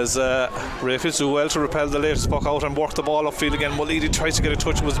 as Raphaels do well to repel the latest puck out and work the ball upfield again. Mulleedy tries to get a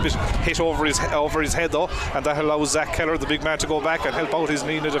touch, was a bit hit over his head though, and that allows Zach Keller, the big man, to go back and help out his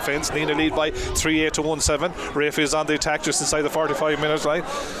Nenagh defence. Nenagh lead by 3-8 to 1-7. Raphaels on the attack just inside the 45-minute line.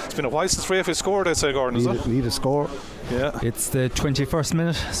 It's been a while since Raphaels scored, I'd say, Gordon. Need a score. Yeah, it's the 21st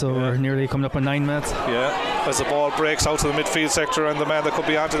minute, so we're nearly coming up on 9 minutes. Yeah, as the ball breaks out to the midfield sector, and the man that could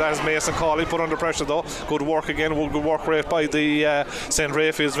be onto that is Mason Cawley, put under pressure though. Good work again, good work rate by the St.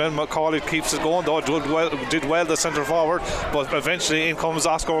 Raphaels men. Cawley keeps it going though, did well the centre forward, but eventually in comes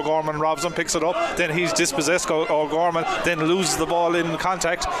Oscar O'Gorman. Robson picks it up, then he's dispossessed. O'Gorman then loses the ball in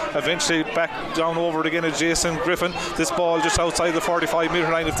contact, eventually back down over it again at Jason Griffin. This ball just outside the 45-metre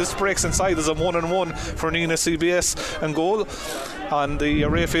line. If this breaks inside, there's a 1-1 for Nenagh CBS and goal on the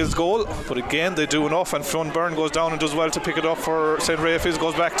Raphaels goal, but again they do enough, and Fionn Byrne goes down and does well to pick it up for St. Raphaels,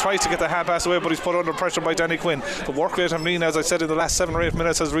 goes back, tries to get the half pass away, but he's put under pressure by Danny Quinn. The work rate of Nenagh, as I said, in the last 7 or 8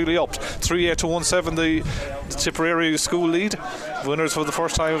 minutes has really upped. 3-8 to 1-7 the Tipperary school lead, winners for the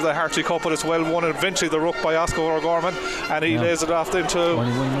first time of the Hartley Cup, but it's well won. Eventually the ruck by Oscar O'Gorman, and he lays it off into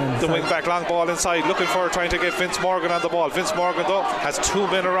the wing back, long ball inside, looking for trying to get Vince Morgan on the ball. Vince Morgan though has 2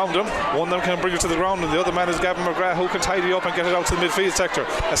 men around him, one of them can bring it to the ground and the other man is Gavin McGrath, who can tidy up and get it out to the midfield sector.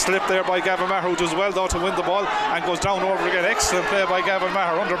 A slip there by Gavin Maher, who does well though to win the ball and goes down over again. Excellent play by Gavin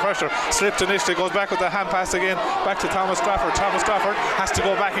Maher, under pressure, slipped initially, goes back with the hand pass again, back to Thomas Strafford. Thomas Strafford has to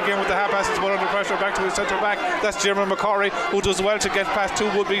go back again with the hand pass, it's put under pressure, back to his centre back, that's Diarmuid McCorry, who does well to get past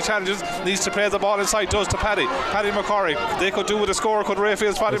 2 would-be challenges, needs to play the ball inside, does to Paddy McCorry. They could do with a score, could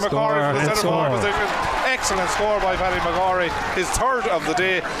Raphaels. Paddy McCorry from the centre forward position, excellent score by Paddy McCorry, his 3rd of the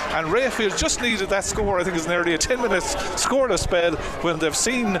day, and Raphaels just needed that score. I think it's nearly a 10 minutes scoreless spell when they've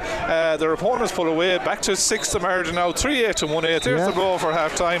seen their opponents pull away, back to 6th the margin now, 3-8 to 1-8. There's the blow for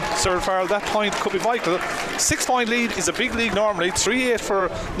half time. Sir Farrell, that point could be vital. 6-point lead is a big league normally, 3-8 for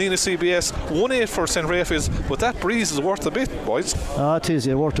Nenagh CBS, 1-8 for St. Raphaels, but that breeze is worth a bit, boys. It is,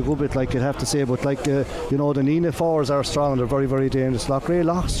 worth a good bit, like you'd have to say, but like you know, the Nenagh forwards are strong, they're very, very dangerous. Loughrea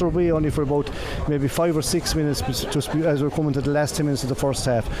lost their way only for about maybe 5 or 6 minutes just as we're coming to the last 10 minutes of the first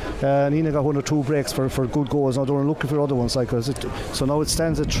half. Nenagh got 1 or 2 breaks for good goals. Now they're looking for other ones, like, so now it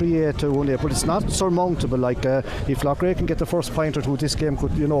stands at 3-8 to 1-8, but it's not surmountable. Like if Loughrea can get the first point or two, this game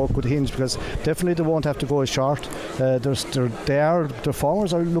could hinge, because definitely they won't have to go as short. Their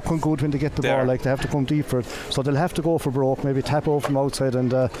forwards are looking good when they get the ball, like they have to come deep for it, so they'll have to go for broke, maybe tap over from outside,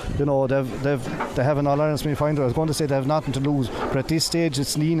 and they have an All-Ireland semi-final. I was going to say they have nothing to lose, but at this stage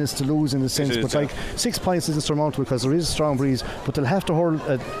it's Nenagh's to lose in the sense, but like 6 points isn't surmountable because there is a strong breeze, but they'll have to hurl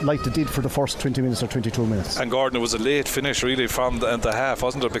like they did for the first 20 minutes or 22 minutes. And Gordon, it was a late finish really from the half,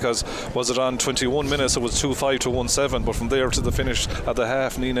 wasn't it? Because was it on 21 minutes it was 2-5 to 1-7, but from there to the finish at the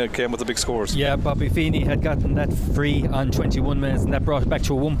half, Nenagh came with the big scores. Yeah, Bobby Feeney had gotten that free on 21 minutes and that brought it back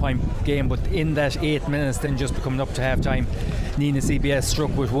to a 1-point game, but in that 8 minutes then just coming up to half time, Nenagh CBS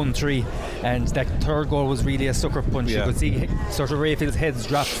struck with 1-3, and that 3rd goal was really a sucker punch. You could see sort of Raphael's heads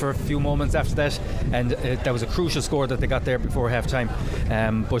dropped for a few moments after that, and that was a crucial score that they got there before half time.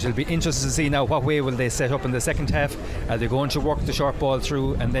 But it'll be interesting to see now what way will they set up in the second half. Are they going to work the short ball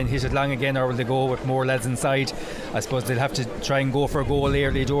through and then hit it long again, or will they go with more lads inside? I suppose they'll have to try and go for a goal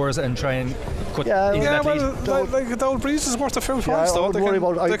early doors and try and cut into that lead. Like the old breeze is worth a few points though.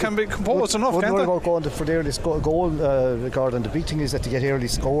 They can be composed enough, can't they? Wouldn't worry about going for the early goal regard, and the big thing is that to get early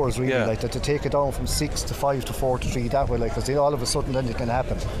scores really, like that, to take it down from 6 to 5 to 4 to 3 that way, like, because all of a sudden then it can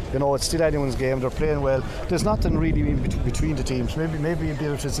happen. It's still anyone's game. They're playing well. There's nothing really between the teams. Maybe a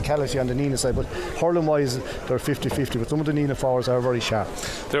bit of physicality on the Nenagh side, but hurling wise they're 50-50, but some of the Nenagh forwards are very sharp.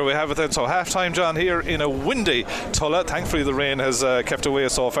 There we have it then. So half time, John, here in a windy Tulla. Thankfully the rain has kept away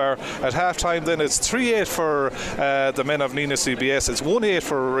so far. At half time then it's 3-8 for the men of Nenagh CBS. It's 1-8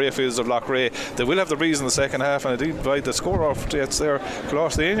 for Raphaels of Loughrea. They will have the breeze in the second half, and indeed by the score off dates there,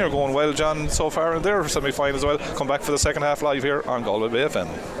 Colossaine are going well, John, so far in their semi-final as well. Come back for the second half live here on Galway Bay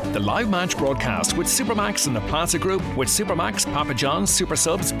FM. The live match broadcast with Supermax and the Plaza Group. With Supermax, Papa John's, Super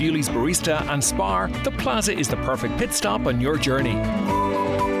Subs, Bewley's Barista and Spar, the Plaza is the perfect pit stop on your journey.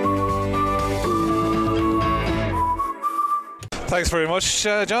 Thanks very much,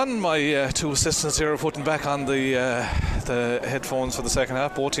 John. My two assistants here are putting back on the headphones for the second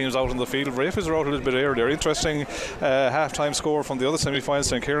half. Both teams out on the field. Raphaels are out a little bit earlier. Interesting half-time score from the other semi-finals.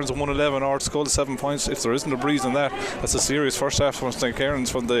 St. Kieran's 111, Ardskull 7 points. If there isn't a breeze in that, that's a serious first half from St. Kieran's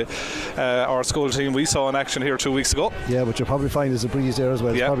from the Ardskull team we saw in action here 2 weeks ago. Yeah, but you'll probably find there's a breeze there as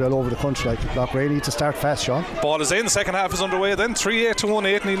well. It's probably all over the country. Like, Loughrea need to start fast, Sean. Ball is in. The second half is underway then. 3-8 to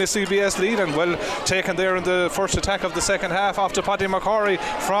 1-8 Nenagh CBS lead, and well taken there in the first attack of the second half off to Paddy McCorry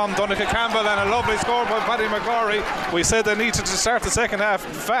from Donnacha Campbell, and a lovely score by Paddy McCorry. We said they needed to start the second half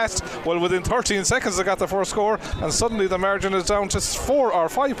fast. Well, within 13 seconds they got the first score, and suddenly the margin is down to 4 or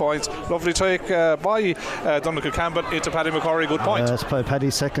 5 points. Lovely take by Donnacha Campbell into Paddy McCorry. Good point. That's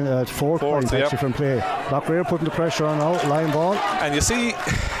Paddy's second 4 points actually from play. Loughrea putting the pressure on now, line ball. And you see,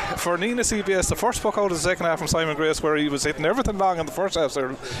 for Nenagh CBS, the first puck out of the second half from Simon Grace, where he was hitting everything long in the first half,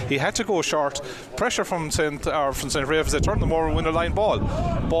 so he had to go short. Pressure from St. Raphaels, they turned them over and win a line ball.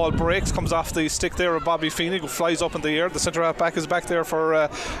 Ball breaks, comes off the stick there of Bobby Feeney, flies up in the air. The centre half back is back there for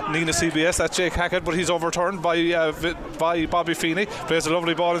Nenagh CBS. That's Jake Hackett, but he's overturned by Bobby Feeney. Plays a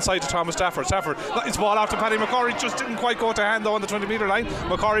lovely ball inside to Thomas Stafford. Stafford, his ball out to Paddy McCorry, just didn't quite go to hand though on the 20 metre line.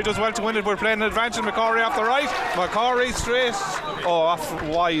 McCorry does well to win it. We're playing an advantage. McCorry off the right. McCorry straight. Off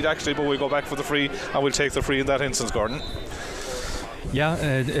wide actually, but we'll go back for the free, and we'll take the free in that instance, Gordon.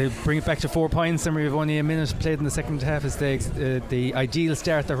 Yeah, bring it back to 4 points, and we've only a minute played in the second half. Is the ideal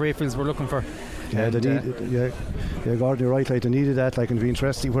start that Raphaels were looking for. Yeah, Gordon, you're right. Like, they needed that. Like, it'll be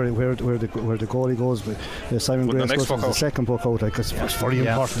interesting where the goalie goes. But Simon Grace goes for the second puck out. Like, it's very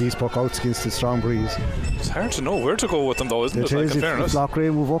important these puck outs against the strong breeze. It's hard to know where to go with them, though, isn't it? Like, if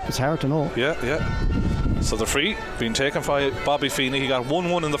Loughrea move up, it's hard to know. Yeah. So the free being taken by Bobby Feeney. He got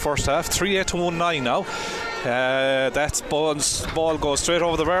 1-1 in the first half. 3-8 to 1-9 now. That's ball goes straight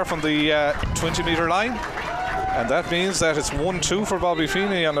over the bar from the 20 metre line. And that means that it's 1-2 for Bobby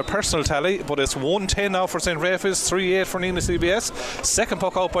Feeney on a personal tally, but it's 1-10 now for St. Raphaels, 3-8 for Nenagh CBS. Second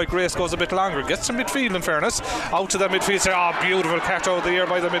puck out by Grace goes a bit longer, gets to midfield in fairness, out to the midfield. Beautiful catch out of the air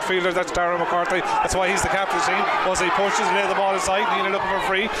by the midfielder. That's Darren McCarthy. That's why he's the captain of the team. Was he pushes, lay the ball inside. Nenagh looking for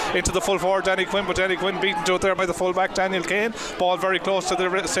free into the full forward Danny Quinn, but Danny Quinn beaten to it there by the full back Daniel Kane. Ball very close to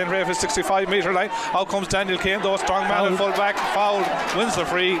the St. Raphaels 65 metre line. Out comes Daniel Kane, though, strong man and full back, fouled, wins the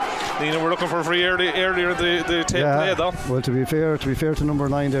free. Nenagh were looking for a free earlier in the play though. Well, to be fair to number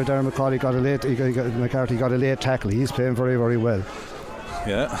 9 there, Darren McCarthy McCarthy got a late tackle. He's playing very, very well.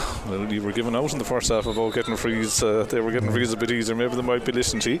 Yeah, well, you were given out in the first half about getting frees. They were getting frees a bit easier. Maybe they might be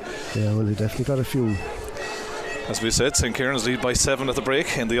listening to you. Yeah, well, they definitely got a few. As we said, St. Kieran's lead by 7 at the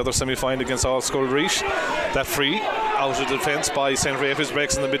break in the other semi-final against Ardskull Reach. That free out of defence by St. Raphaels,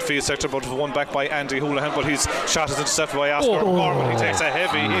 breaks in the midfield sector, but won back by Andy Houlihan, but his shot is intercepted by Oscar O'Gorman. He takes a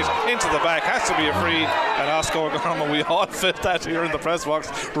heavy hit into the back, has to be a free, and Oscar O'Gorman, we all fit that here in the press box,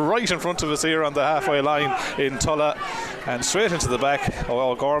 right in front of us here on the halfway line in Tulla, and straight into the back.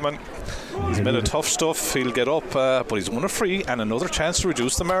 O'Gorman, he's made a tough stuff, he'll get up, but he's won a free and another chance to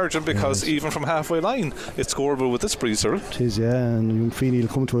reduce the margin, because even from halfway line it's scoreable with this breeze, sir. It is, yeah, and Feeney will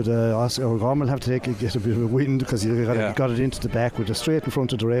come to it. Oscar O'Gorman will have to get a bit of a wind, because he got it into the back with it straight in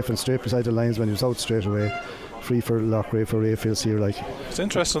front of the ref and straight beside the lines when he was out straight away. Free for Loughrea for Raphaels here. Like, it's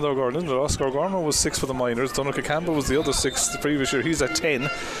interesting though, Gordon, that Oscar O'Gorman was 6 for the minors. Donnacha Campbell was the other 6 the previous year. He's at 10.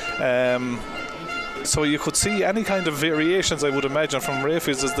 So you could see any kind of variations, I would imagine, from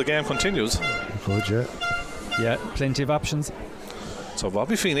Raphaels as the game continues. Good, yeah. Yeah, plenty of options. So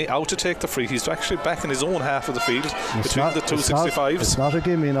Bobby Feeney out to take the free. He's actually back in his own half of the field between the 265s. It's not a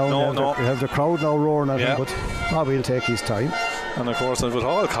gimme now. No. You have the crowd now roaring at him, but Bobby will take his time. And of course, with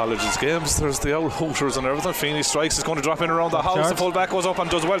all colleges games, there's the old hooters and everything. Feeney strikes, is going to drop in around the house. The full back goes up and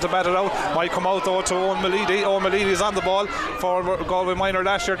does well to bat it out. Might come out though to Owen Malidi. Owen Malidi is on the ball for Galway Minor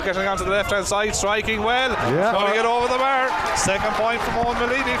last year, getting onto the left hand side, striking well. Going to get over the bar. Second point from Owen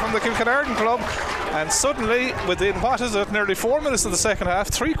Malidi from the Kilkenarden club. And suddenly, within nearly 4 minutes of the second half,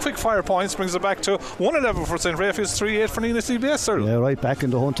 3 quick fire points brings it back to 1-11 for St. Raphaels, 3-8 for Nenagh CBS. Sir. Yeah, right back in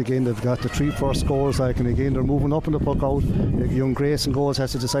the hunt again. They've got the 3 first scores, and again they're moving up in the puck out. Young Grayson goes,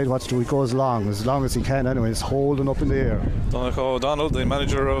 has to decide what to do. He goes long as he can anyway. He's holding up in the air. Donald O'Donnell, the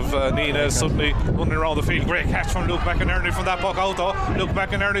manager of Nenagh, is suddenly running around the field. Great catch from Luke McInerney from that puck out though. Luke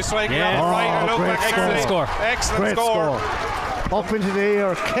McInerney striking out the right. Luke McInerney, excellent score. Up into the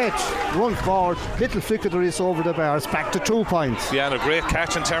air, catch, run forward, little flick of the wrist over the bars, back to 2 points. Yeah, and a great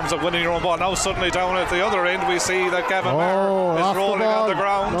catch in terms of winning your own ball. Now suddenly down at the other end we see that Gavin Maher is rolling on the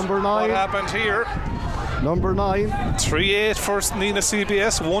ground. Number 9. What happened here? Number 9. 3-8 for Nenagh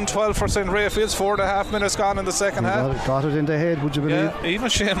CBS, 1-12 for St. Raphaels, 4.5 minutes gone in the second half. Got it in the head, would you believe? Yeah, even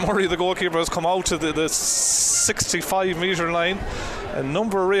Shane Murray, the goalkeeper, has come out to the 65 metre line. A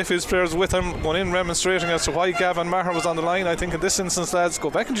number of Raphaels players with him going in remonstrating as to why Gavin Maher was on the line. I think in this instance, lads, go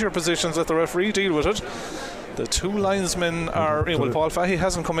back into your positions, let the referee deal with it. The 2 linesmen are in. Well, Paul Fahey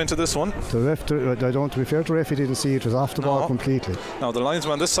hasn't come into this one. The ref, to be fair to the ref, he didn't see it. It was off the ball completely. Now the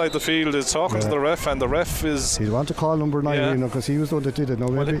linesman this side of the field is talking to the ref, and the ref is... He'd want to call number 9 because he was the one that did it.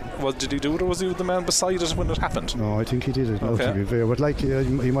 Did he do it, or was he the man beside it when it happened? No, I think he did it. Okay. No, to be fair, but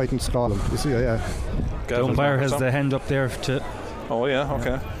he mightn't call him. You see, the umpire has the hand up there to... Oh yeah,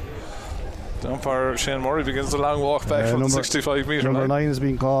 okay. The umpire Shane Murray begins the long walk back from the 65 metre line. Number 9 is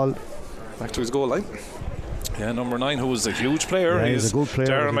being called back to his goal line. Yeah, number 9, who is a huge player. Yeah, he's a good player.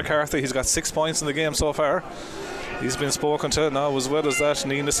 Darren McCarthy. He's got 6 points in the game so far. He's been spoken to now, as well as that.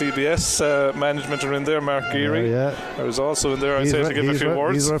 Nenagh CBS management are in there. Mark Geary. There's also in there, I'd say, to give a few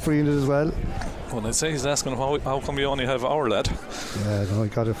words. He's refereeing it as well. Well, I'd say he's asking how come you only have our lad. Yeah, no, he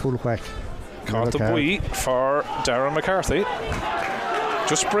got a full whack. Caught the buoy for Darren McCarthy.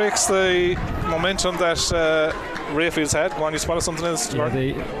 Just breaks the momentum that Raphaels had. Go on, you spotted something else? Yeah,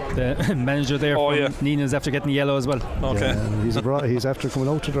 the manager there from Nenagh after getting the yellow as well. Okay. Yeah, he's after coming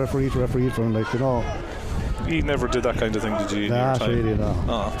out to the referee for him, He never did that kind of thing, did you? Not really, no.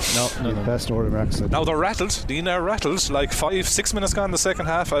 No. Best story remarks. Now they're rattled. Nenagh are rattled. Like 5-6 minutes gone in the second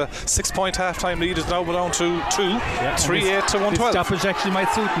half. A 6-point half-time lead is now down to 2. 3-8 to 1-12. This stoppage actually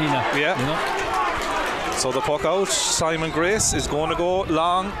might suit Nenagh. Yeah. So the puck out. Simon Grace is going to go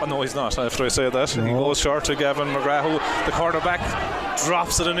long. Oh, no, he's not, after I say that. He goes short to Gavin McGrath, who the quarterback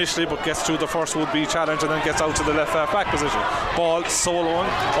drops it initially but gets through the first would-be challenge and then gets out to the left half-back position. Ball soloing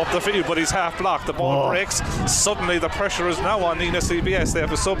up the field, but he's half-blocked. The ball breaks. Suddenly the pressure is now on Nenagh CBS. They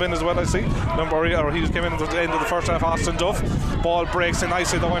have a sub in as well, I see. He came in at the end of the first half, Austin Duff. Ball breaks in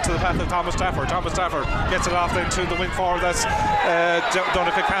nicely. They went to the path of Thomas Stafford. Thomas Stafford gets it off then to the wing forward. That's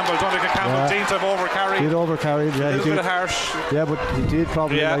Donica Campbell. Dean to have overcarried. Did overcarried, yeah. A little bit harsh. Yeah, but he did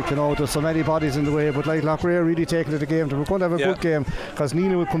probably, there's so many bodies in the way, but Loughrea really taking to the game. We're going to have a good game, because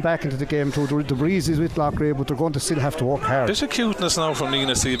Nenagh will come back into the game too. The breeze is with Loughrea, but they're going to still have to work hard. Bit of cuteness now from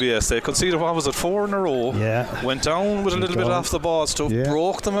Nenagh CBS. They conceded, 4 in a row. Yeah. Went down with a little bit off the ball stuff.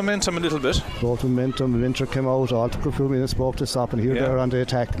 Broke the momentum a little bit. Broke the momentum. Winter came out. All took a few minutes. Broke the stop, and here they're on the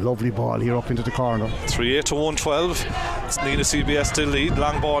attack. Lovely ball here up into the corner. 3-8 to 1-12. Nenagh CBS still lead.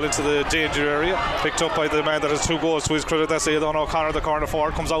 Long ball into the danger area. Picked up by the man that has 2 goals to his credit. That's Aidan O'Connor, the corner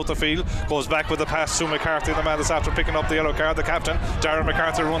forward. Comes out the field. Goes back with the pass to McCarthy, the man that's after picking up the yellow card, the captain. Darren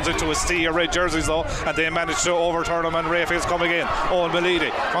McCarthy runs into a sea of red jerseys though, and they manage to overturn him, and Raphaels come again. Owen Malidi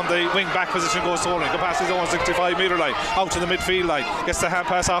from the wing back position goes soloing. Go past his own 65 metre line. Out to the midfield line. Gets the hand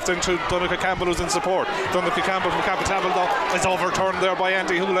pass off into Donica Campbell, who's in support. Donica Campbell from Capitable though is overturned there by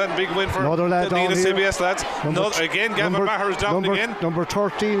Andy Houlihan. Big win for the Nenagh CBS lads. Again, Gavin Maher is down again. Number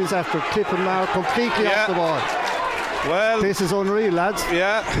 13 is after clipping now completely off the ball. Well, this is unreal, lads.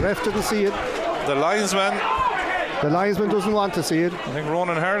 Yeah. The ref didn't see it. The linesman doesn't want to see it. I think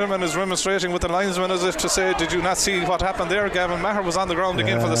Ronan Hardiman is remonstrating with the linesman as if to say, did you not see what happened there? Gavin Maher was on the ground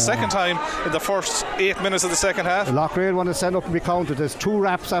again for the second time in the first 8 minutes of the second half. Loughrea want to stand up and be counted. There's 2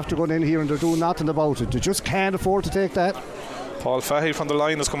 wraps after going in here and they're doing nothing about it. They just can't afford to take that. Paul Fahey from the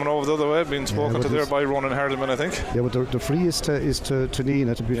line is coming over the other way, being spoken to there by Ronan Hardiman, I think. Yeah, but the free is to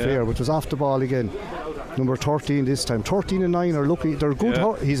Nenagh, to be fair, but it was off the ball again. Number 13 this time. 13 and 9 are lucky. They're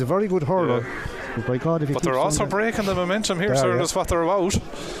good. He's a very good hurler. But by God, if he they're also breaking the momentum here, sir. That's what they're about.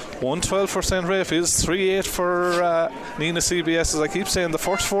 112 for St. Raphaels, 3-8 for Nenagh CBS. As I keep saying, the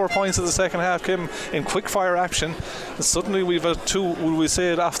first 4 points of the second half came in quick fire action, and suddenly we've had two, will we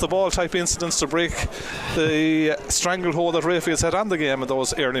say it, off the ball type incidents to break the stranglehold that Raphaels had on the game in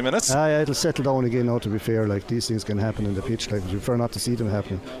those early minutes. Yeah, it'll settle down again now, to be fair. Like, these things can happen in the pitch, like, we prefer not to see them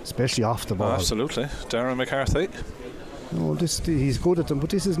happen, especially off the ball. Absolutely. Darren McCarthy. No, he's good at them, but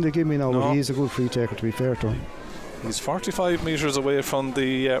this isn't a gimme now. No. He's a good free taker, to be fair to him. He's 45 metres away from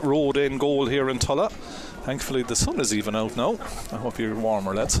the road end goal here in Tulla. Thankfully the sun is even out now. I hope you're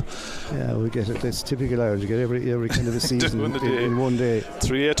warmer, lads. Yeah, we get it. It's typical Ireland. You get every kind of a season in one day.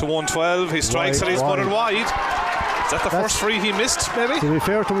 3-8 to 112. He strikes and he's put it wide. Is that the first free he missed, maybe? To be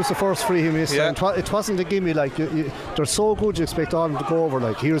fair to him, it's the first free he missed. Yeah. It wasn't a gimme. Like, they're so good, you expect all of them to go over.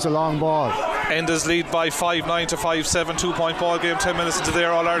 Like, here's a long ball. Enders lead by 5-9 to 5-7, 2-point ball game, 10 minutes into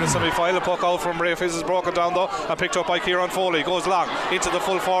their All-Ireland semi-final. A puck out from Raphaels is broken down though and picked up by Kieran Foley. Goes long into the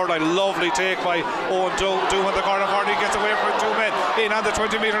full forward line. Lovely take by Owen Doohan. The corner Hardy gets away from two men in on the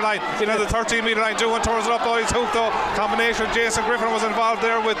 20 metre line, in on the 13 metre line. Doohan turns it up though. He's hooked though. Combination. Jason Griffin was involved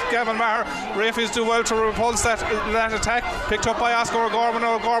there with Gavin Maher. Raphaels do well to repulse that attack. Picked up by Oscar O'Gorman.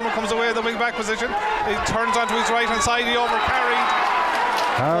 O'Gorman comes away in the wing back position. He turns onto his right hand side. He overcarried.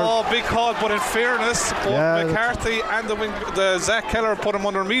 Oh, big call, but in fairness, both McCarthy and the Zach Keller put him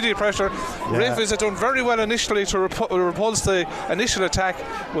under immediate pressure. Raphaels had done very well initially to repulse the initial attack,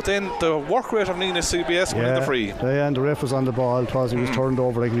 but then the work rate of Nenagh CBS winning the free. Yeah, and the ref was on the ball. He was turned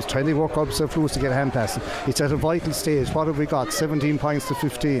over. Like, he was trying to work up himself loose to get a hand pass. It's at a vital stage. What have we got? 17 points to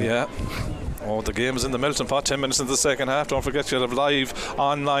 15. Yeah. Oh, the game is in the melting pot. 10 minutes into the second half. Don't forget, you'll have live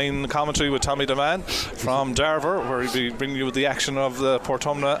online commentary with Tommy Deman from Darver, where he'll be bringing you the action of the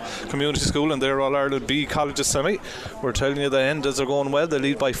Portumna Community School and their All-Ireland B Colleges semi. We're telling you the enders are going well. They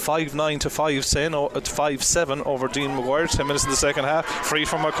lead by 5-9 to 5-7 over Dean Maguire. 10 minutes in the second half. Free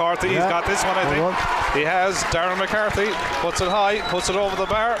from McCarthy. He's got this one, I think. He has. Darren McCarthy puts it high, puts it over the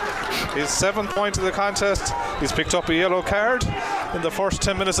bar. His 7th point of the contest. He's picked up a yellow card in the first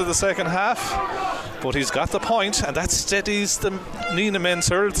 10 minutes of the second half, but he's got the point, and that steadies the Nenagh men's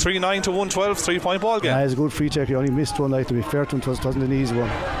hurl. 3-9 to 112, 3-point ball game. Yeah, he's a good free taker. He only missed one night, to be fair to him. It wasn't an easy one.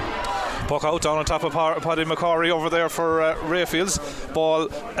 Puck out down on top of Paddy McCorry over there for Raphaels. Ball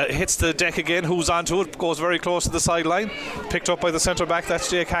hits the deck again. Who's onto it? Goes very close to the sideline. Picked up by the centre back. That's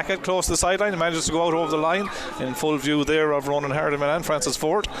Jake Hackett, close to the sideline. He manages to go out over the line. In full view there of Ronan Hardiman and Francis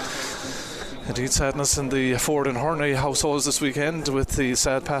Ford. Indeed, sadness in the Ford and Horney households this weekend with the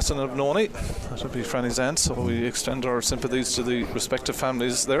sad passing of Noni. That would be Franny's aunt, so we extend our sympathies to the respective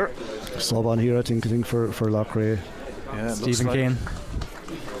families there. Sub on here, I think for Loughrea. Yeah, Stephen Kane.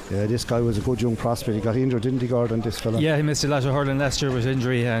 Yeah, this guy was a good young prospect. He got injured, didn't he, Gordon, this fella? Yeah, he missed a lot of hurling last year with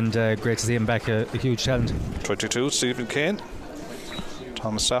injury, and great to see him back, a huge talent. 22, Stephen Kane.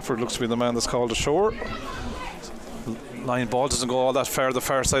 Thomas Stafford looks to be the man that's called ashore. Line ball doesn't go all that far the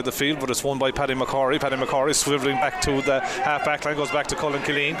far side of the field, but it's won by Paddy McCorry. Paddy McCorry swivelling back to the half back line, goes back to Cullen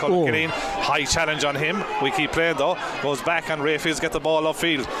Killeen. Killeen, high challenge on him. We keep playing though. Goes back and Raphaels get the ball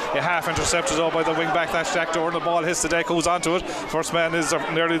upfield. A half intercepted though by the wing back. That's Jack Dorn. The ball hits the deck. Who's onto it? First man is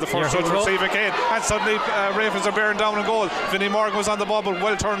nearly the first touch for Stephen Kane, and suddenly Raphaels are bearing down in goal. Vinnie Morgan was on the ball, but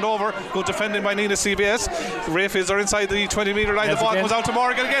well turned over. Good defending by Nenagh CBS. Raphaels are inside the 20 metre line. The ball goes out to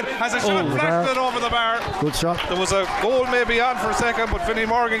Morgan again. Has a shot flashed it over the bar. Good shot. There was a goal maybe on for a second, but Vinnie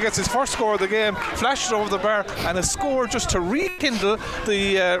Morgan gets his first score of the game, flashed it over the bar, and a score just to rekindle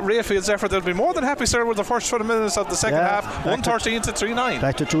the Raphaels effort. They'll be more than happy, sir, with the first 20 minutes of the second half. 113 to 3-9.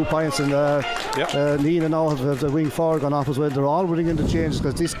 Back to 2 points, and Nenagh now have the wing forward gone off as well. They're all winning in the changes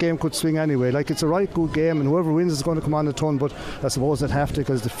because this game could swing anyway. Like, it's a right good game, and whoever wins is going to come on a ton, but I suppose they'd have to,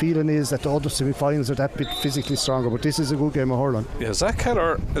 because the feeling is that the other semi-finals are that bit physically stronger, but this is a good game of hurling. Yeah, Zach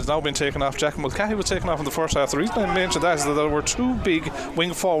Keller has now been taken off. Jack Mulcahy was taken off in the first half. The reason I mentioned that is that there were two big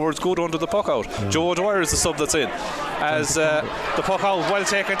wing forwards good under the puck out. Joe Dwyer is the sub that's in. As the puck out, well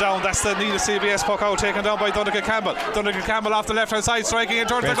taken down. That's the Nenagh CBS puck out, taken down by Donnacha Campbell. Donnacha Campbell off the left hand side, striking in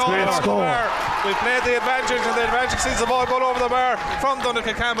towards the goal. We played the advantage, and the advantage sees the ball go over the bar from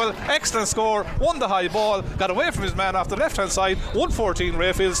Donnacha Campbell. Excellent score, won the high ball, got away from his man off the left hand side. 114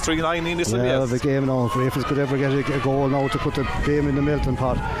 Raphaels, 3-9 Nenagh CBS. Yeah, the game now. If Raphaels could ever get a goal now to put the game in the melting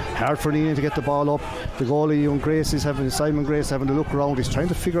pot. Hard for Nenagh to get the ball up. The goalie, young Grace, is having Simon Grace having to look around. He's trying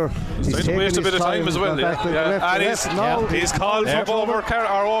to figure. He's trying to waste a bit of time as well. And he's called for over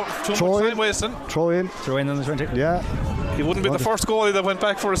too much time wasting. Throw in. Throw in on the 20. Yeah. He wouldn't be the first goalie that went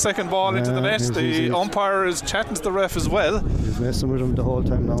back for a second ball into the net. The umpire is chatting to the ref as well. He's messing with him the whole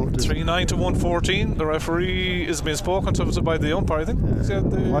time now. 3-9 to 114. The referee is being spoken to by the umpire, I think.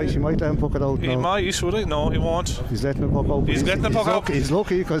 He might let him puck it out. He might, should he? No, he won't. He's letting him puck out. He's letting him puck out. He's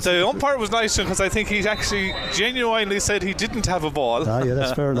lucky because the umpire was nice because I think he actually genuinely said he didn't have a ball. Yeah,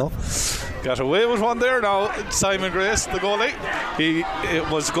 that's fair enough. Got away with one there now. Simon Grace, the goalie. It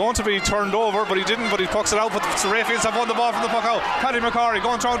was going to be turned over, but he didn't. But he pucks it out. But the Raphaels have won the ball from the puck out. Paddy McCarry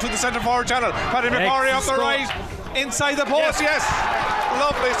going down to the centre forward channel. Paddy McCarry up the right, inside the post. Yes,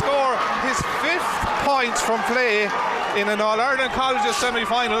 lovely score. His 5th point from play in an All-Ireland Colleges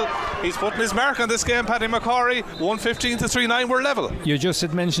semi-final. He's putting his mark on this game. Paddy McCarry, 115 to 3-9. We're level. You just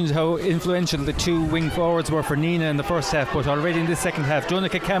had mentioned how influential the 2 wing forwards were for Nenagh in the first half, but already in this second half,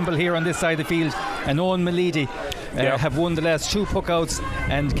 Donica Campbell here on this side of the field and Owen Malidi have won the last 2 puckouts,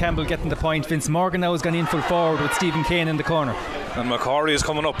 and Campbell getting the point. Vince Morgan now has gone in full forward with Stephen Kane in the corner. And McCarry is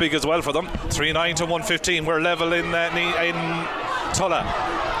coming up big as well for them. 3-9 to 115. We're level in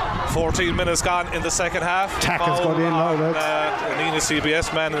Tulla. 14 minutes gone in the second half. Tackle's got in now. Nenagh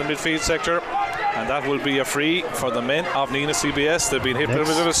CBS man in the midfield sector. And that will be a free for the men of Nenagh CBS. They've been hit with a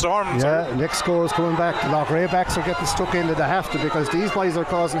bit of a storm. Yeah, next score is coming back. The Loughrea backs are getting stuck in. They have to, because these boys are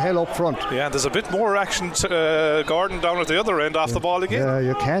causing hell up front. Yeah, there's a bit more action. Gordon down at the other end off the ball again. Yeah,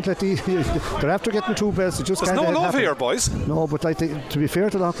 you can't let these. They're after getting 2 bells. There's no love here, boys. No, but I think, to be fair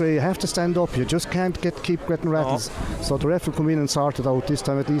to Loughrea, you have to stand up. You just can't keep getting rattles. No. So the ref will come in and sort it out this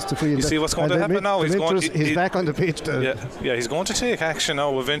time, at least to free. You see what's going to happen now? He's back on the pitch. Yeah, he's going to take action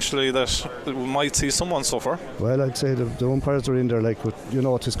now eventually that we might see someone suffer. Well, I'd say the umpires are in there, like, with,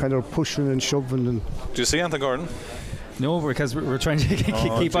 it's kind of pushing and shoving. And do you see Anthony Gordon? No, because we're trying to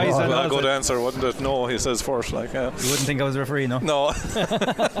keep eyes on it. A good answer, wouldn't it? No, he says first. You wouldn't think I was a referee, no? No.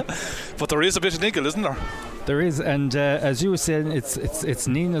 But there is a bit of niggle, isn't there? There is, and as you were saying, it's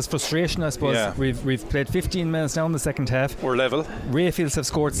Nenah's frustration, I suppose. Yeah. We've played 15 minutes now in the second half. We're level. Raphaels have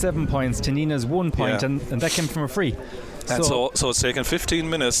scored 7 points to Nenah's 1 point, and that came from a free. And so it's taken 15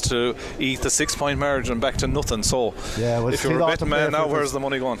 minutes to eat the 6-point margin back to nothing. So if you're a betting man now, where's the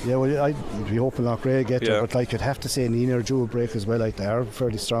money going? Yeah, well, I'd be hoping Loughrea get there, but you'd have to say Nenagh are due a break as well. They are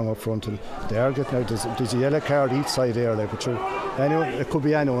fairly strong up front, and they are getting out. There's a yellow card each side there, but anyone, it could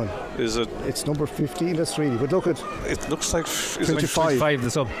be anyone. Is it? It's number 15. That's really. But look at. It looks like 25.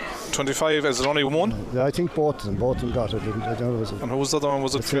 The sub. 25. Is it only one? Yeah, I think both of them got it. I don't know. Was it? And who was the other one?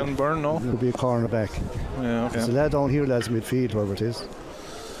 Was it Fionn Byrne? No. It could be a cornerback. Yeah. Okay. There's a lad down here, lads midfield, whoever it is.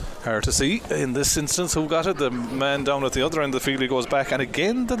 Hard to see in this instance who got it. The man down at the other end of the field, he goes back, and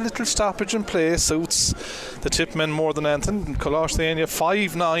again the little stoppage in play suits the tipmen more than anything. Coloshtania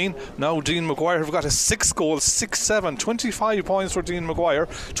 5-9. Now Dean Maguire have got a 6 goal, 6-7, 25 points for Dean Maguire,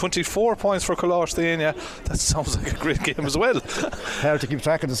 24 points for Coloshtania. That sounds like a great game as well. Hard to keep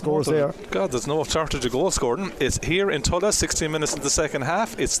track of the scores there. God, there's no shortage of goal scoring. It's here in Tulla, 16 minutes in the second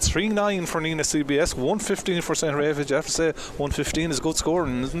half. It's 3-9 for Nenagh CBS, 115 for St. Raphaels. You have to say 115 is good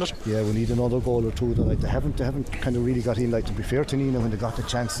scoring, isn't it? Yeah, we need another goal or two. They haven't kind of really got in. To be fair to Nenagh, when they got the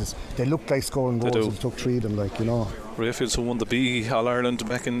chances, they looked like scoring goals. They took 3 of them, Raphaels, who won the B All-Ireland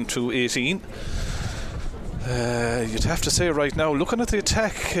back in 2018. You'd have to say right now, looking at the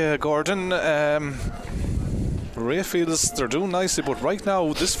attack, Gordon, Raphaels, they're doing nicely, but right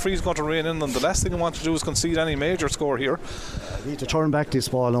now this free's going to rain in, and the last thing I want to do is concede any major score here. Need to turn back this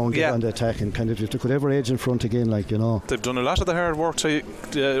ball and get on the attack, and if they could ever edge in front again, They've done a lot of the hard work to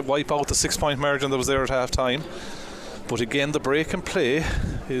wipe out the 6-point margin that was there at half time. But again, the break and play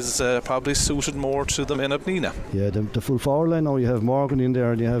is probably suited more to the men of Nenagh. Yeah, the full forward line now, you have Morgan in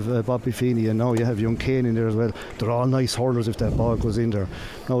there, and you have Bobby Feeney, and now you have young Kane in there as well. They're all nice hurlers if that ball goes in there.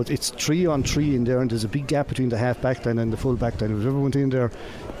 Now it's 3-on-3 in there, and there's a big gap between the half back line and the full back line. If everyone in there,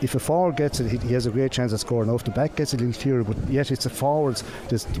 if a forward gets it, he has a great chance of scoring. Now if the back gets it interior, but yet it's the forwards,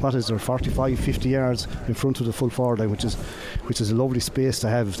 there's 45-50 yards in front of the full forward line, which is a lovely space to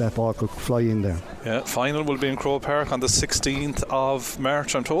have if that ball could fly in there. Yeah, final will be in Croke Park on the 16th of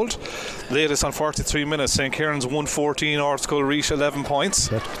March, I'm told. Latest on 43 minutes, St. Kieran's 114, Artskull Reach 11 points.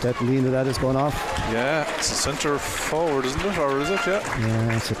 That lean of that is going off. Yeah, it's a centre forward, isn't it? Or is it?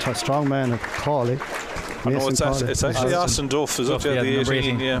 Yeah, it's a strong man at Cawley. No, it's actually Austin Duff, is it? Yeah, the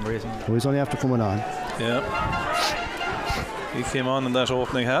 18. Well, he's only after coming on. Yeah. He came on in that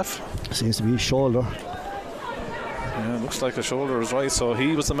opening half. Seems to be his shoulder. Yeah, looks like a shoulder is right. So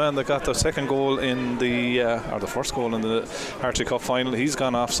he was the man that got the second goal in or the first goal in the Archie Cup final. He's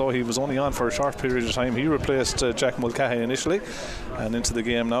gone off, so he was only on for a short period of time. He replaced Jack Mulcahy initially, and into the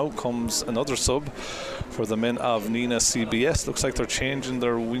game now comes another sub for the men of Nenagh CBS. Looks like they're changing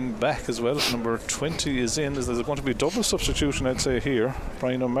their wing back as well. Number 20 is in. There's going to be double substitution, I'd say, here.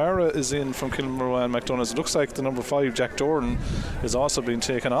 Brian O'Mara is in from Kilmore and McDonald's. It looks like the number 5, Jack Jordan, is also being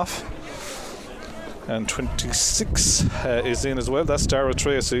taken off. And 26 is in as well. That's Dara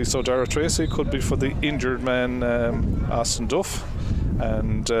Tracy. So Dara Tracy could be for the injured man, Austin Duff.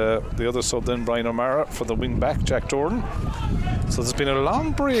 And the other sub then, Brian O'Mara, for the wing back, Jack Jordan. So there's been a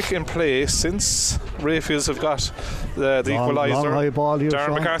long break in play since Raphaels have got the equaliser.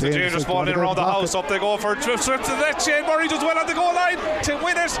 Darren McCarthy, dangerous ball in around the house. Up they go for trips to that. Shane Murray does well on the goal line to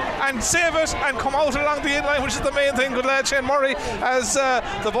win it and save it and come out along the in-line, which is the main thing. Good lad, Shane Murray, as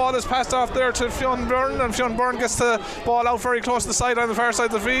the ball is passed off there to Fionn Byrne, and Fionn Byrne gets the ball out very close to the sideline, the far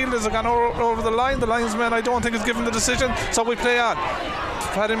side of the field. Has it gone over the line? The linesman, I don't think, has given the decision, so we play on.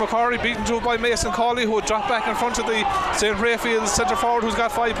 Paddy McCorry beaten to by Mason Cawley, who had dropped back in front of the St. Raphael's centre forward, who's got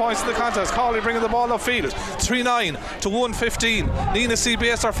 5 points in the contest. Cawley bringing the ball upfield. 3-9 to 1-15. Nenagh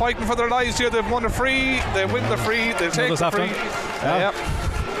CBS are fighting for their lives here. They've won a free, they win the free, they'll take the free. Yeah.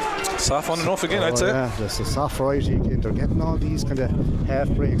 Soft one enough again, I'd say. Yeah, that's a soft variety again. They're getting all these kind of half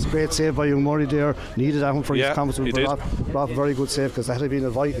breaks. Great save by young Murray there. Needed that one for his confidence. Brought a very good save, because that had been a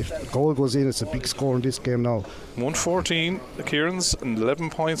vital. If the goal goes in, it's a big score in this game now. 1-14, the Kieran's, and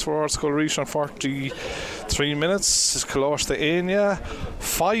 11 points for Artscoil Reach on 43 minutes. Kalosh the Anya,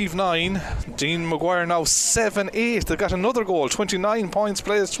 5-9. Dean Maguire now 7-8. They've got another goal, 29 points,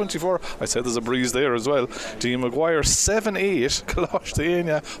 plays 24. I said there's a breeze there as well. Dean Maguire 7-8. Kalosh the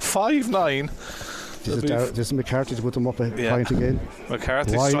Anya 5-9. This is McCarthy to put them up a point again.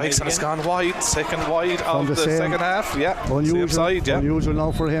 McCarthy strikes and it's gone wide. Second wide of the second half. Yeah, unusual, same side. Yeah, unusual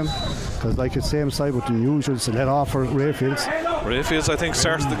now for him, because like it's same side, but unusual to let off for Raphaels. Raphaels, I think,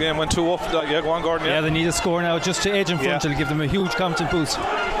 started the game, went 2 up. Yeah, go on, Gordon. Yeah, they need a score now just to edge in front. It'll give them a huge confidence boost.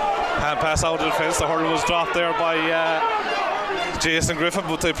 Hand pass out of the defence. The hurl was dropped there by Jason Griffin,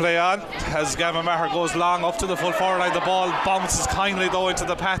 but they play on as Gavin Maher goes long up to the full forward line. The ball bounces kindly though into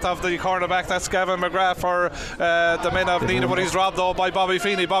the path of the cornerback. That's Gavin McGrath for the men of Nenagh, but he's robbed though by Bobby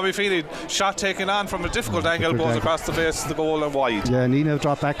Feeney. Bobby Feeney, shot taken on from a difficult angle, goes across the face of the goal and wide. Yeah, Nenagh have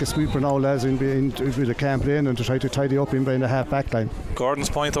dropped back a sweeper now, lads, with the campaign, and to try to tidy up in behind the half back line. Gordon's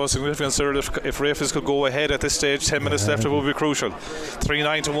point though, significant, sir. If Raphaels could go ahead at this stage, 10 minutes left, it would be crucial.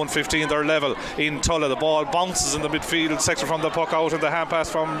 3-9 to 1-15, they're level in Tulla. The ball bounces in the midfield section from the puck out, and the hand pass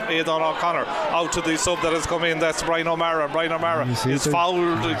from Aidan O'Connor out to the sub that has come in. That's Brian O'Mara. Brian O'Mara is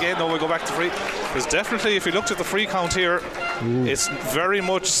fouled again. Now we go back to free. There's definitely, if you looked at the free count here, it's very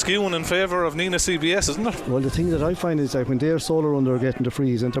much skewing in favour of Nenagh CBS, isn't it? Well, the thing that I find is that when they're Solar Run, they're getting the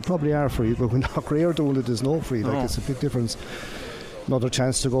frees, and they probably are free, but when Knockray are doing it, there's no free. It's a big difference. Another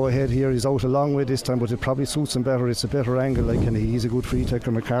chance to go ahead here. He's out a long way this time, but it probably suits him better. It's a better angle, and he's a good free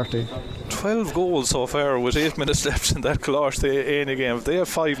taker, McCarthy. 12 goals so far with 8 minutes left in that Kalosh the Aina game. They have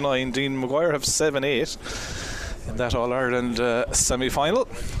 5-9. Dean Maguire have 7-8 in that All-Ireland semi-final,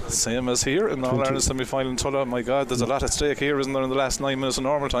 same as here in the All-Ireland semi-final in Tulla. My God, there's a lot at stake here, isn't there, in the last 9 minutes of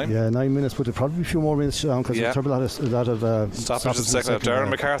normal time? Yeah, 9 minutes, but there'll probably be a few more minutes down, because there's a lot of stoppage in the second half. Darren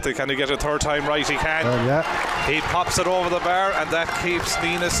McCarthy, can he get a third time right? He can. He pops it over the bar, and that keeps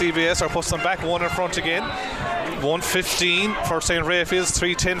Nenagh CBS, or puts them back one in front again. 1-15 for St. Raphael's,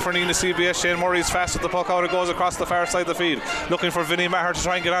 3-10 for Nenagh CBS. Shane Murray's fast with the puck out. It goes across the far side of the field, looking for Vinnie Maher to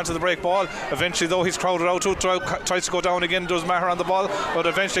try and get onto the break ball. Eventually though, he's crowded out too, tries to go down again, does Maher on the ball, but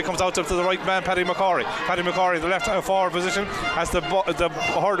eventually comes out to the right man, Paddy McCorry. Paddy McCorry, the left forward position, has the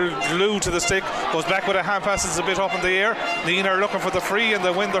hurdle glued to the stick, goes back with a hand pass, it's a bit up in the air. Nenagh are looking for the free, and they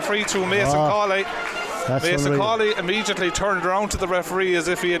win the free through Mason Cawley. Mason Cawley immediately turned around to the referee as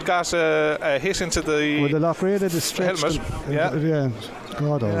if he had got a hit into the Lochray did a stretch helmet.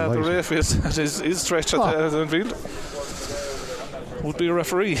 God, the ref is stretched at the field. Would be a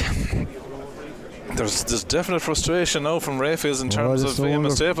referee. There's definite frustration now from Raphaels in terms of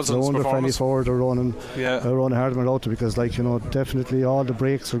Eamon Stapleson's performance. Forward are running hard and out, because definitely all the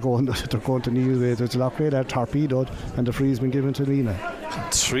breaks are going they're going to Neil's way. There's a lot that torpedoed, and the free's been given to Nenagh.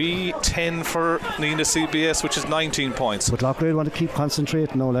 3-10 for Nenagh CBS, which is 19 points. But Lochray want to keep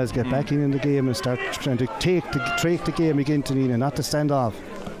concentrating now, lads, get back in the game and start trying to take the game again to Nenagh, not to stand off.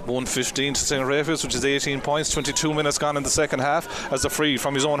 1-15 to St. Raphael's, which is 18 points. 22 minutes gone in the second half, as the free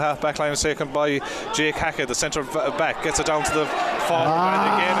from his own half back line is taken by Jake Hackett, the centre back, gets it down to the forward,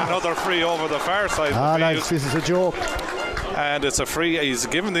 and again another free over the far side of the field. This is a joke. and it's a free. He's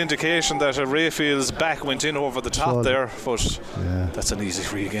given the indication that Raphaels' back went in over the top there, but that's an easy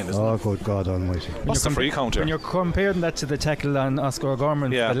free again, isn't it? Oh, good God Almighty! What's the free counter? When you're comparing that to the tackle on Oscar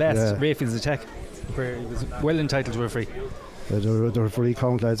O'Gorman, the last Raphaels' attack, where he was well entitled to a free. The free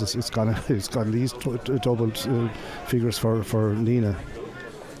count, lads, it's gone at least double figures for Nenagh.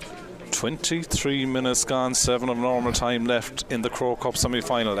 23 minutes gone, 7 of normal time left in the Crow Cup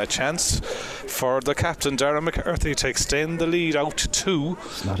semi-final. A chance for the captain Darren McCarthy to extend the lead out to 2.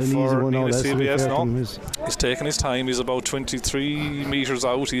 It's not an easy one now, CBS. He's taking his time. He's about 23 metres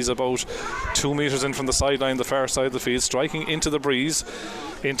out. He's about 2 metres in from the sideline, the far side of the field, striking into the breeze,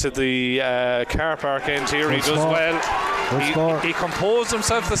 into the car park end here. He does well. He composed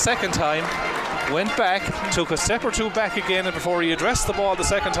himself the second time, went back, took a step or two back again, and before he addressed the ball the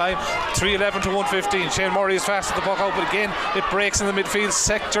second time, 3:11 to 1:15. Shane Murray is fast at the puck out, but again it breaks in the midfield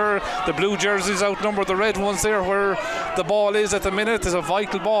sector. The blue jerseys outnumber the red ones there where the ball is at the minute. There's a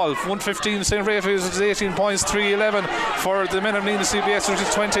vital ball. 1:15 St. Raphaels is 18 points, 3:11 for the men of Nenagh CBS, which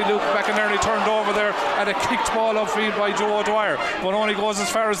is 20. Luke McInerney turned over there and a kicked ball upfield by Joe O'Dwyer, but only goes as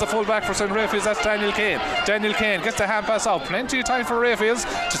far as the full back for St. Raphaels. That's Daniel Kane. Daniel Kane gets the hand pass out. Plenty of time for Raphaels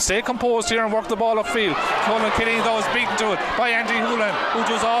to stay composed here and work the ball upfield. Colin Killeen though is beaten to it by Andy Houlihan, who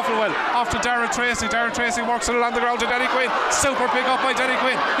does awful well. Off to Darragh Tracy. Darragh Tracy works it along the ground to Danny Quinn. Super pick up by Danny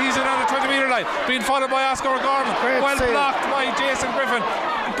Quinn. He's in on the 20 metre line, being followed by Oscar O'Gorman. Well blocked by Jason Griffin.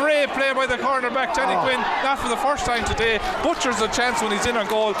 Brave play by the cornerback Danny Quinn. Not for the first time today. Butchers a chance when he's in on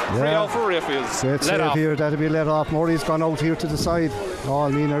goal. 3 out for Raphaels. Great save here. That'll be let off. Murray's gone out here to the side. All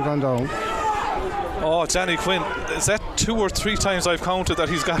Nenagh gone down. Oh, Danny Quinn, is that 2 or 3 times I've counted that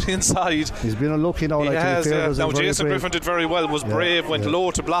he's got inside? He's been unlucky now. He has, Now Jason Griffin did very well, was brave, went low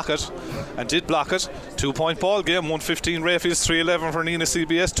to block it, and did block it. 2-point ball game, 1:15 Raphaels, 3:11 for Nenagh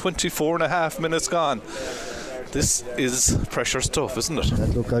CBS, 24.5 minutes gone. This is pressure stuff, isn't it?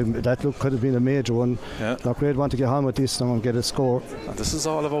 That look could have been a major one. Loughrea want to get on with this now and get a score. And this is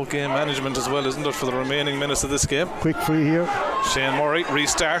all about game management as well, isn't it, for the remaining minutes of this game? Quick free here. Shane Murray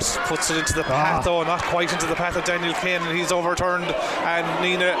restarts, puts it into the path though, not quite into the path of Daniel Kane, and he's overturned, and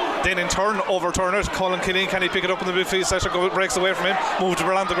Nenagh then in turn overturn it. Colin Killeen, can he pick it up in the midfield section? Breaks away from him, moved it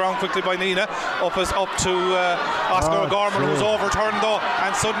around the ground quickly by Nenagh, up to Oscar O'Gorman, who's overturned though,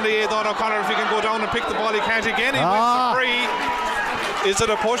 and suddenly Aidan O'Connor, if he can go down and pick the ball, he can't again. He wins free. Is it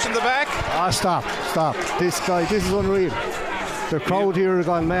a push in the back? Stop. This is unreal. The crowd here are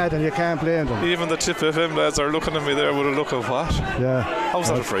gone mad and you can't blame them. Even the Tip FM lads are looking at me there with a look of what? Yeah. How's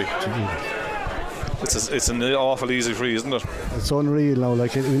that a free? It's an awful easy free, isn't it? It's unreal now,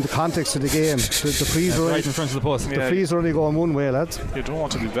 like in the context of the game. The frees are right in front of the post. The frees are only going one way, lads. You don't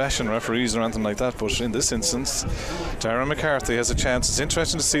want to be bashing referees or anything like that, but in this instance, Darren McCarthy has a chance. It's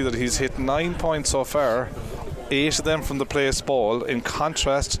interesting to see that he's hit 9 points so far, 8 of them from the place ball. In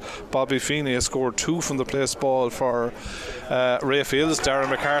contrast, Bobby Feeney has scored 2 from the place ball for Raphaels. Darren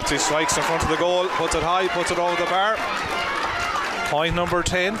McCarthy strikes in front of the goal, puts it high, puts it over the bar. Point number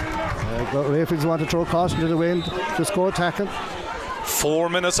 10. Raphaels want to throw caution to the wind, just go attacking. 4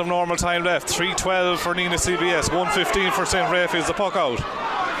 minutes of normal time left. 3:12 for Nenagh CBS, 1:15 for St. Raphaels. The puck out.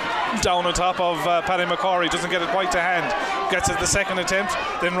 Down on top of Paddy McCorry, doesn't get it quite to hand, gets it the second attempt,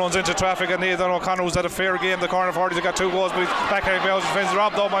 then runs into traffic, and Aidan O'Connor, who's had a fair game, the corner forward, he's got 2 goals, but he's back out of defence,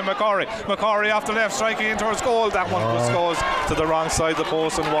 robbed though by McCorry off the left, striking in towards goal. That one just goes to the wrong side of the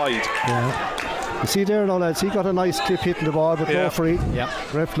post and wide. You see there now, lads, he got a nice clip hitting the ball, but no free.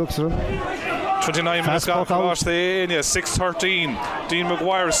 Ref looks at him. 29 minutes gone for Lochthania, 6-13. Dean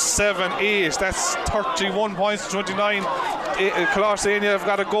McGuire 7-8. That's 31 points to 29. Lochthania have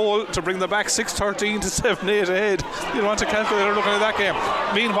got a goal to bring them back 6-13 to 7-8 ahead. You want to calculate looking at that game.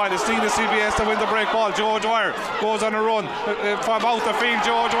 Meanwhile, it's Nenagh CBS to win the break ball. Joe O'Dwyer goes on a run from out the field.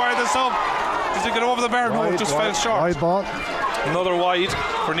 Joe O'Dwyer the sub. Does he get over the bar? No, just fell short. Wide ball. Another wide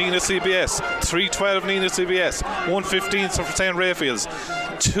for Nenagh CBS. 3:12 Nenagh CBS. 1:15 for St. Raphaels.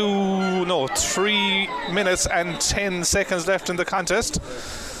 3 minutes and 10 seconds left in the contest.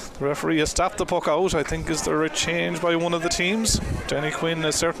 The referee has stopped the puck out. I think, is there a change by one of the teams? Danny Quinn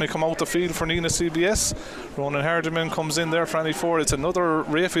has certainly come out the field for Nenagh CBS. Ronan Hardiman comes in there for Annie Ford. It's another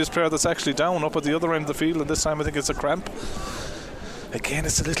Raphaels player that's actually down up at the other end of the field, and this time I think it's a cramp. Again,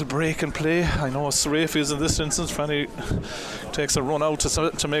 it's a little break and play. I know it's Raphaels in this instance. Franny takes a run out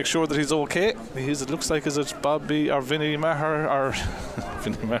to make sure that he's okay. It looks like, is it Bobby or Vinny Maher or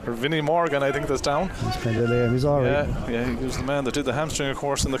Vinnie Morgan, I think, that's down. He's kind of lame. He's alright. Yeah, he was the man that did the hamstring, of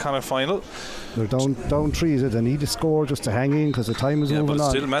course, in the kind of final. They're down 3. They need to score just to hang in because the time is moving on. But it's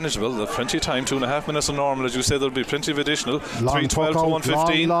still manageable. There's plenty of time. 2.5 minutes of normal, as you say. There'll be plenty of additional. Long 3:12 to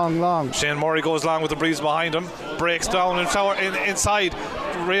 1:15. Long. Shane Murray goes long with the breeze behind him. Breaks down inside.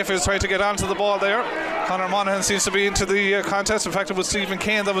 Raphaels trying to get onto the ball there. Conor Monaghan seems to be into the contest. In fact, it was Stephen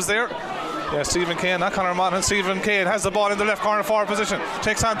Kane that was there. Yeah, Stephen Kane, not Conor Monaghan. Stephen Kane has the ball in the left corner forward position.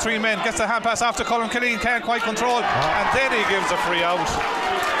 Takes on 3 men. Gets the hand pass after Colin Killeen. Can't quite control. And then he gives a free out.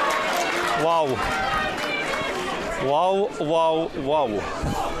 Wow.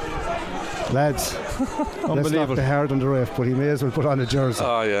 Lads, let's not be hard on the ref, but he may as well put on a jersey.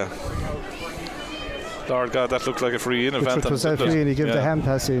 Oh, yeah. Lord God, that looked like a free in event. It was a free in. He gave the hand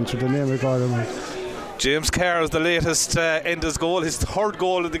pass in to the name of God. James Carr is the latest Enda's goal, his 3rd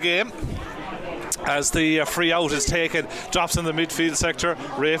goal of the game. As the free out is taken, drops in the midfield sector.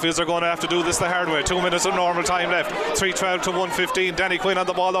 Raphaels are going to have to do this the hard way. 2 minutes of normal time left. 3:12 to 1:15. Danny Quinn on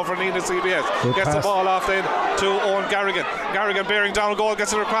the ball over Nenagh CBS. Gets the ball off then to Owen Garrigan. Garrigan bearing down goal,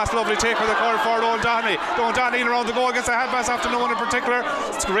 gets it across. Lovely take with the corner forward. Owen Downey. Owen Downey around the goal, gets a hand pass after no one in particular.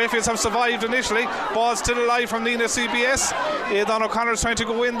 Raphaels have survived initially. Ball still alive from Nenagh CBS. Aidan O'Connor's trying to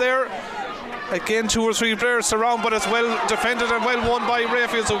go in there. Again, 2 or 3 players surround, but it's well defended and well won by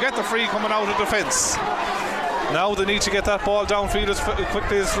Raphaels, who get the free coming out of defence. Now they need to get that ball downfield as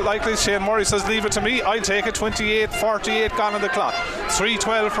quickly as likely. Shane Murray says, leave it to me. I'll take it. 28:48 gone on the clock.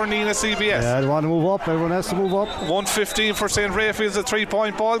 3:12 for Nenagh CBS. Yeah, they want to move up. Everyone has to move up. 1:15 for St. Raphaels, a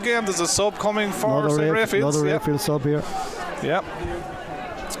 3-point ball game. There's a sub coming for St. Raphaels. Another Raphaels sub here. Yeah.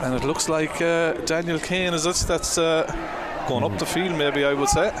 And it looks like Daniel Kane is it that's going up the field, maybe, I would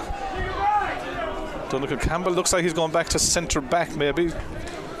say. Donegal Campbell looks like he's going back to centre back, maybe.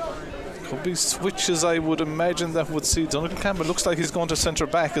 Could be switches, I would imagine, that would see. Donegal Campbell looks like he's going to centre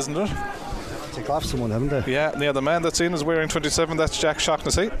back, isn't it? Take off someone, haven't they? Yeah, the man that's in is wearing 27. That's Jack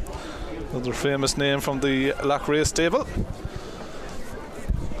Shaughnessy, another famous name from the Loughrea stable.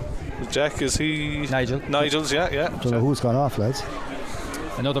 Jack, is he? Nigel's, yeah. Don't know who's gone off, lads.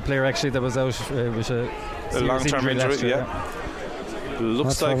 Another player actually that was out with a long-term injury, yeah.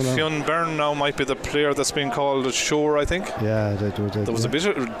 Looks like Fionn Byrne now might be the player that's been called ashore, I think. Yeah, they there was a bit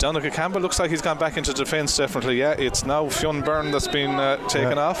of Donegal Campbell looks like he's gone back into defence, definitely. Yeah, it's now Fionn Byrne that's been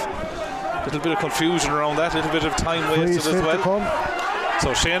taken off. A little bit of confusion around that, a little bit of time wasted as well.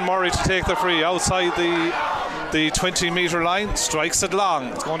 So Shane Murray to take the free outside the 20-metre line, strikes it long.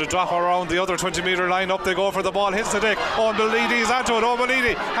 It's going to drop around the other 20-metre line. Up they go for the ball, hits the deck. O'Malley is onto it.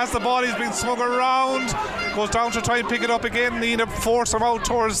 O'Malley has the ball, he's been swung around, goes down to try and pick it up again. Nenagh force him out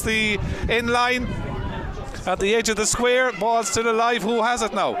towards the end line at the edge of the square. Ball still alive. Who has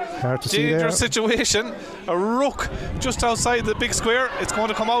it now? Dangerous situation. A ruck just outside the big square. It's going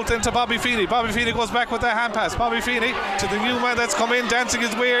to come out then to Bobby Feeney. Bobby Feeney goes back with the hand pass. Bobby Feeney to the new man that's come in, dancing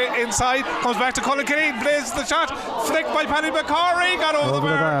his way inside. Comes back to Colin Killeen, blazes the shot, flicked by Paddy McCorry, got over the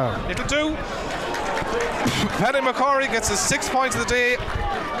bar. It'll do. Paddy McCorry gets his 6 points of the day.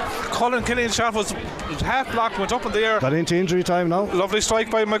 Colin Killeen's shot was half blocked, went up in the air. Got into injury time now. Lovely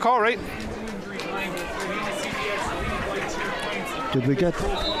strike by McCorry. Did we get?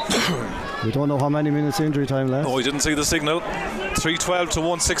 We don't know how many minutes injury time left. Oh, we didn't see the signal. 3:12 to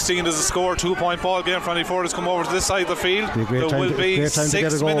 1:16 is the score. 2-point ball game. Franny Ford has come over to this side of the field. There will be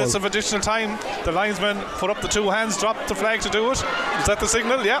 6 minutes of additional time. The linesman put up the 2 hands, dropped the flag to do it. Is that the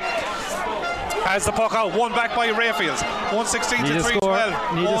signal? Yeah. As the puck out, won back by Raphaels. 1:16 to 3:12.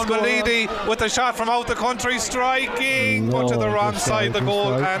 Owen Malidi with the shot from out the country, striking, but to the wrong side, the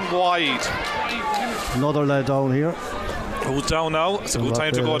goal and wide. Another lad down here. Who's down now? It's a good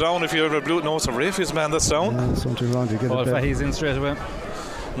time to go down if you have a blue. No, it's a Raphaels man that's down. Yeah, something wrong to get it back. He's in straight away.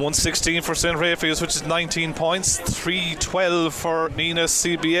 1:16 for St. Raphaels, which is 19 points. 3:12 for Nenagh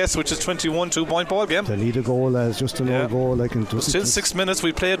CBS, which is 21 2-point ball game. They need a goal, just another goal. Still 6 minutes.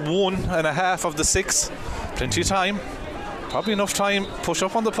 We played 1.5 of the 6. Plenty of time. Probably enough time. Push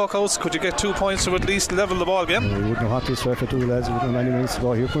up on the puck outs. Could you get 2 points to at least level the ball game? We wouldn't have had this for 2 lads. We wouldn't have many minutes to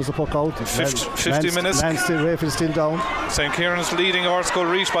go. Here comes the puck out. 50 minutes. Raphaels still down. St. Kieran's leading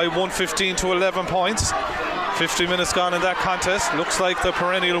Artscoil Reach by 1:15 to 11 points. 50 minutes gone in that contest. Looks like the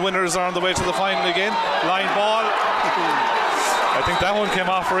perennial winners are on the way to the final again. Line ball. I think that one came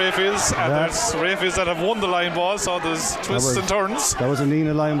off for Raphaels, and there's Raphaels that have won the line ball, so there's twists and turns. That was a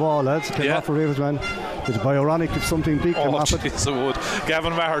Nenagh line ball, lads. Came off for Raphaels, man. It'd be ironic if something big came off it. It would.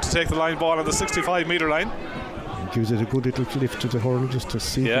 Gavin Maher to take the line ball on the 65-metre line. gives it a good little lift to the hurl just to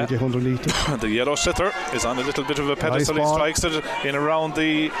see if you get underneath it. The yellow sitter is on a little bit of a pedestal. He strikes it in around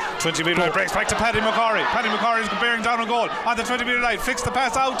the 20 metre line. Breaks back to Paddy McCorry. Paddy McCorry is bearing down a goal on the 20 metre line. Flicks the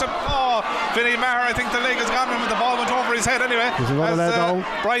pass out to Vinny Maher. I think the leg has gone him, and the ball went over his head anyway.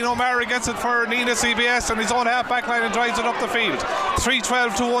 Brian O'Mara gets it for Nenagh CBS on his own half back line and drives it up the field.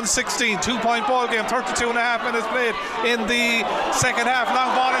 3-12 to 1-16. 2-point ball game. 32 and a half minutes played in the second half.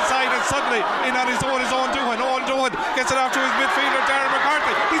 Long ball inside, and suddenly in on his own doing. Owen Dohan gets it out to his midfielder Darren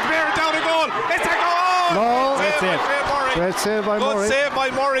McCarthy. He's bearing down a goal. It's a goal. No, that's it. Great save by Murray. Good save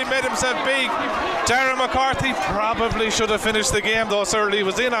by Murray, made himself big. Darren McCarthy probably should have finished the game, though. Certainly he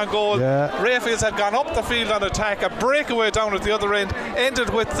was in on goal. Raphaels had gone up the field on attack. A breakaway down at the other end ended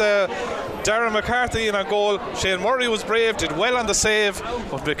with Darren McCarthy in a goal. Shane Murray was brave, did well on the save,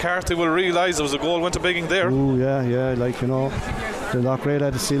 but McCarthy will realise there was a goal went to bigging there. They're not great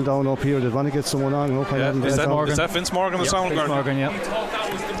at the seal down up here. They want to get someone on. Is that Vince Morgan, the sound guard? Morgan,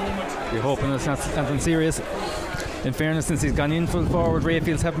 You're hoping it's not something serious. In fairness, since he's gone in full forward,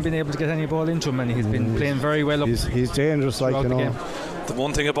 Raphaels haven't been able to get any ball into him, and he's been playing very well up. He's dangerous, the game. The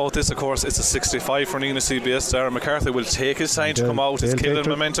one thing about this, of course, it's a 65 for Nenagh CBS. Darren McCarthy will take his time to come out. It's killing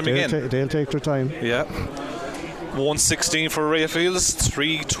momentum again. They'll take their time. 1-16 for Raphaels,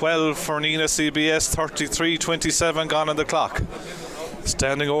 3-12 for Nenagh CBS, 33-27 gone on the clock.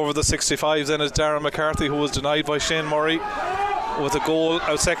 Standing over the 65s then is Darren McCarthy, who was denied by Shane Murray with a goal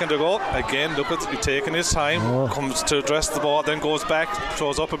a second ago. Again, look at he's taking his time, comes to address the ball, then goes back,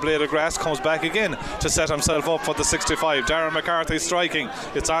 throws up a blade of grass, comes back again to set himself up for the 65. Darren McCarthy striking.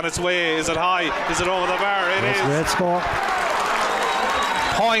 It's on its way. Is it high? Is it over the bar? It is. Great score.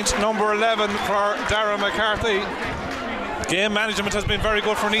 Point number 11 for Darren McCarthy. Game management has been very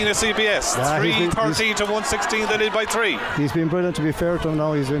good for Nenagh CBS. 3-13 to 1-16. They lead by 3. He's been brilliant, to be fair to him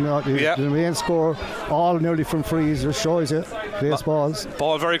now. He's been the main score, all nearly from frees. Just shows you. Place balls.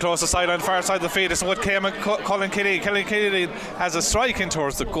 Ball very close to the sideline, far side of the field. It's what came and Colin Killeen. Colin Killeen has a strike in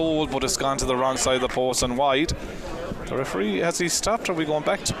towards the goal, but it's gone to the wrong side of the post and wide. The referee, has he stopped? Are we going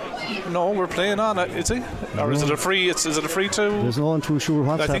back to? No, we're playing on it. Is he? Or is it a free? Is it a free too? There's no one too sure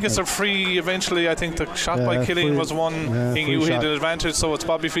what's happening. I think it's a free eventually. I think the shot by Killeen was one thing you had an advantage, so it's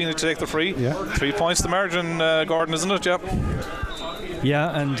Bobby Feeney to take the free. 3 points the margin, Gordon, isn't it?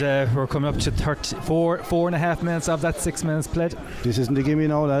 And we're coming up to 4.5 minutes of that 6 minutes played. This isn't a gimme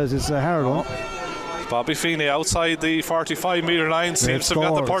now, lads. It's a hard one. Bobby Feeney outside the 45 metre line, seems to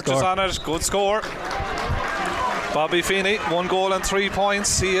have got the purchase on it. Good score. Bobby Feeney, 1 goal and 3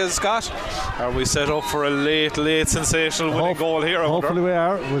 points he has got. Are we set up for a late sensational winning goal here? Hopefully we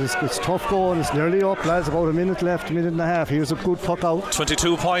are. It's tough goal. It's nearly up, lads. About a minute left, a minute and a half. Here's a good puck out.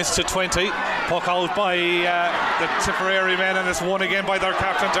 22 points to 20. Puck out by the Tipperary men, and it's won again by their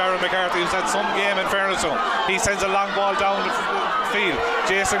captain Darren McCarthy, who's had some game in fairness to him. He sends a long ball down the field.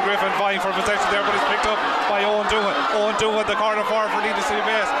 Jason Griffin vying for possession there, but it's picked up by Owen Dohan. Owen Dohan, the corner forward for Nenagh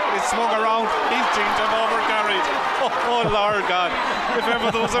CBS. It's swung around. He's changed him over, carried. Oh Lord God. If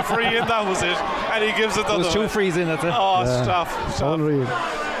ever there was a free in, that was it. And he gives it the other. There's 2 frees in it. Stop. Unreal.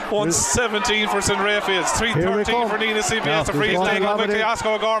 1-17 for St Raphaels, 3-13 for Nenagh CBS. The free is taken quickly. Oscar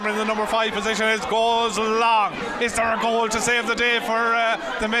O'Gorman in the number 5 position. It goes long. Is there a goal to save the day for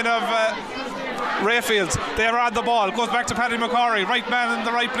the men of Raphaels? They are on the ball. Goes back to Paddy McCorry. Right man in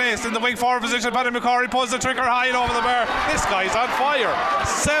the right place in the wing forward position. Paddy McCorry pulls the trigger high and over the bar. This guy's on fire.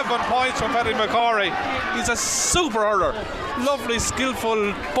 7 points from Paddy McCorry. He's a super hurler. Lovely,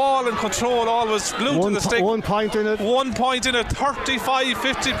 skillful ball and control, always glued to the stick. 1 point in it. 1 point in it.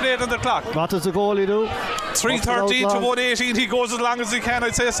 35-50 played on the clock. What does the goalie do? 3-13 to 1-18. He goes as long as he can.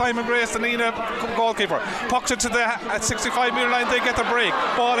 I'd say Simon Grace, the Nenagh goalkeeper, pucks it to the 65 metre line. They get the break.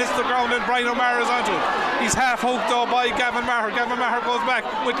 Ball hits the ground and Brian O'Mara is onto it. He's half hooked though by Gavin Maher. Gavin Maher goes back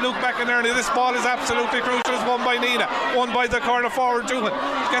with Luke McInerney. This ball is absolutely crucial. It's won by Nenagh. Won by the corner forward Doohan.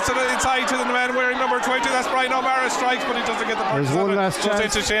 Gets it inside to the man wearing number 20. That's Brian O'Mara. Strikes, but he doesn't get the punch. There's one last chance.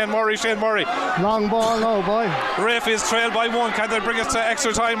 Into Shane Murray. Long ball now, boy. Raphaels trailed by 1. Can they bring us to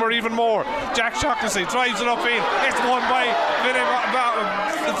extra time or even more? Jack Shaughnessy drives it upfield. It's won by Vinny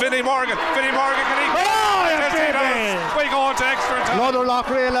Morgan. Vinny Morgan, can he? We go on to extra time. Another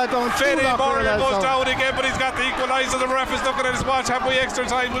Lockray lad down. Vinny Morgan goes down again, but he's got the equaliser. The ref is looking at his watch. Have we extra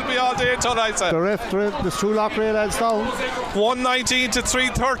time? We'll be all day until I said. The ref, there's 2 Lockray lads down. 1-19 to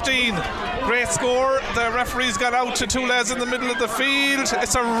 3-13. Great score. The referee's got out to 2 lads in the middle of the field.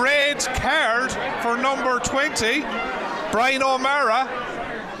 It's a red card for number 20, Brian O'Mara.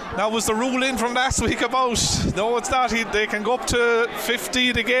 Now, was the rule in from last week about? No, it's not. They can go up to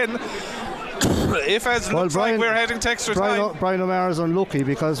 15 again. if as looks like we're heading to extra time. Brian O'Mara's unlucky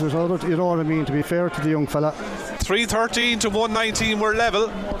because there's other, you know what I mean, to be fair to the young fella. 3:13 to 1:19, we're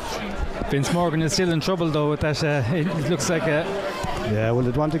level. Vince Morgan is still in trouble though with that. It looks like a well,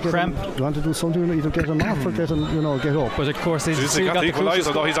 they'd want to get cramp. They want to do something, either get him off or get him, get up. But of course he's got the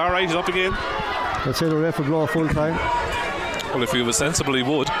equaliser though. He's alright, he's up again. Let's say the ref will blow full time. Well, if he was sensible, he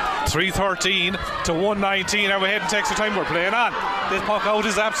would. 3:13 to 1:19. Are we heading to extra time? We're playing on. This puck out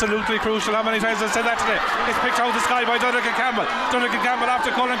is absolutely crucial. How many times have I said that today? It's picked out of the sky by Donnacha Campbell. Donnacha Campbell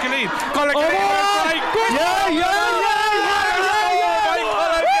after Colin Killeen. Colin Killeen.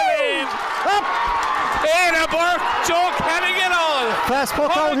 Ada Burke, Joe Canning and all. Fast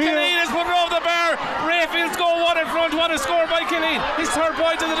puck out here. Killeen has put it over the bar. Raphaels go one in front. What a score by Killeen. His third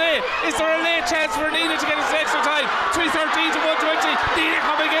point of the day. Is there a late chance for Nenagh to get his extra time? 3:13 to 1:20. Nenagh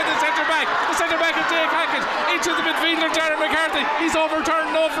coming in, the centre back. The centre back is Jake Hackett. Into the midfielder, Darren McCarthy. He's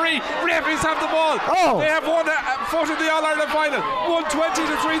overturned, no free. Raphaels have the ball. They have one foot in the All-Ireland final. 1:20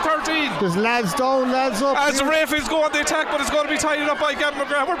 to 3:13. There's lads down, lads up. As the Raphaels go on the attack, but it's going to be tied up by Gavin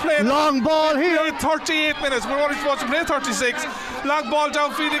McGrath. We're playing long ball here. 38 minutes. We're only supposed to play 36. Long ball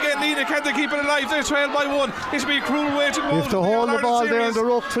downfield again. Nenagh, can they keep it alive? They trail by one. It should be a cruel way to go. If to hold the ball there in the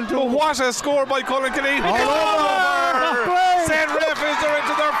ruck, but what a score by Colin Killeen. All over. St. Raphaels are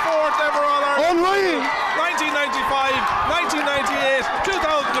into their fourth ever All-Ireland. Unreal. 1995, 1998,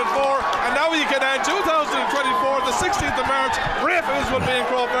 2004, and now you can add 2024, the 16th of March. Raphaels will be in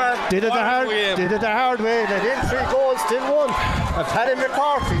Croke Park. Did it the hard way. They did 3 goals, still won. And Paddy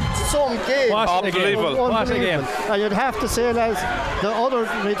McCarthy, some game. Unbelievable. What a game. And you'd have to say, lads, the other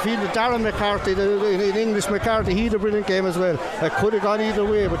midfielder, Darren McCarthy, in English McCarthy, he had a brilliant game as well. It could have gone either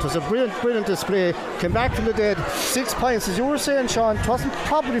way, but it was a brilliant display. Came back from the dead, 6 points. As you were saying, Sean, it wasn't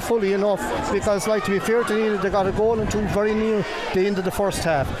probably fully enough because, like, to be fair to Nenagh, they got a goal and 2 very near the end of the first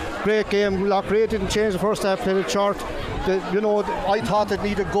half. Great game. Loughrea didn't change the first half, played it short. I thought they'd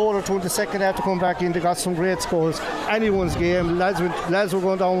need a goal or 2 in the second half to come back in. They got some great scores. Anyone's game. Lads were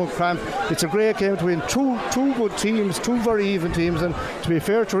going down with cramp. It's a great game to win. Two good teams, 2 very even teams, and to be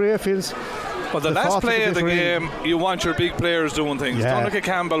fair to Raphaels, well, the last play of the game, you want your big players doing things. Donnacha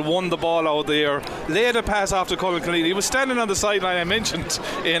Campbell won the ball out there, laid a pass off to Colin Killeen. He was standing on the sideline, I mentioned,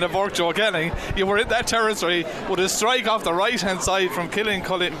 in a Burke Joe Canning. You were in that territory with a strike off the right hand side from Colin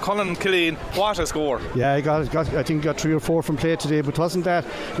Killeen. What a score. Yeah, I think he got 3 or 4 from play today, but wasn't that,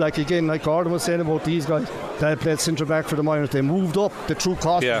 like Gordon was saying about these guys, they played centre back for the Miners. They moved up the true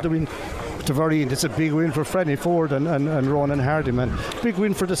cost of the win. To very end. It's a big win for Freddie Ford and Ronan Hardiman. Big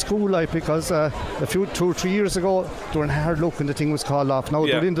win for the school, like, because 2 or 3 years ago they were in hard luck and the thing was called off. Now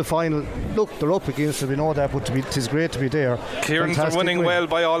they're in the final. Look, they're up against it, we know that, but it is great to be there. Kieran's are winning well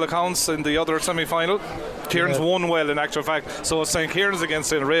by all accounts in the other semi-final. Kieran's won well in actual fact. So St. Kieran's against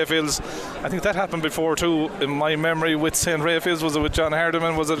St. Raphaels. I think that happened before too, in my memory, with St. Raphaels. Was it with John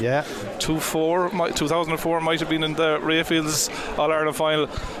Hardiman? Was it 2004 might have been in the Raphaels All-Ireland final.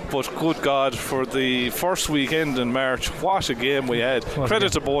 But good God, for the first weekend in March, what a game we had.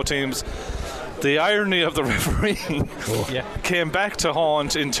 Credit to both teams. The irony of the refereeing came back to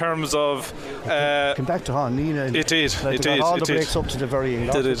haunt in terms of came back to haunt Nenagh. It did. Like, it did. All the breaks up to the very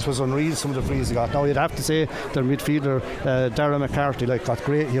end. It was unreal, some of the frees he got. Now you'd have to say their midfielder Darren McCarthy got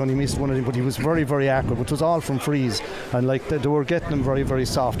great. He only missed one of them, but he was very, very accurate. But it was all from frees, and they were getting them very, very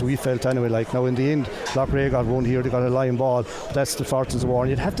soft. We felt anyway. Like, now in the end, Loughrea got one here. They got a line ball. That's the fortunes of war.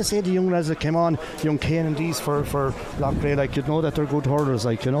 And you'd have to say the young lads that came on, young Kane and these for Loughrea, like, you'd know that they're good hurlers.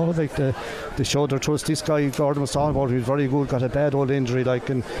 Like, you know, like they showed their trust. This guy Gordon was talking about, he was very good, got a bad old injury, like,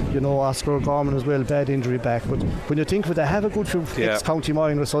 and you know, Oscar Gorman as well, bad injury back. But when you think of it, they have a good few ex-county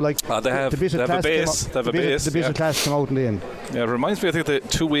minors, so like they have a base. The bit of class come out in the end. Yeah, it reminds me, I think the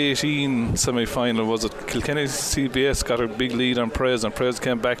 2018 semi-final was it Kilkenny CBS got a big lead on Prez, and Prez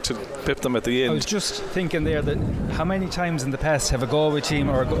came back to pip them at the end. I was just thinking there that how many times in the past have a Galway team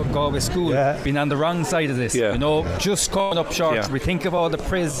or a Galway school been on the wrong side of this? You know, just coming up short. We think of all the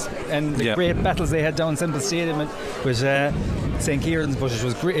Prez and the great battles they had down Semple Stadium with St. Kieran's, but it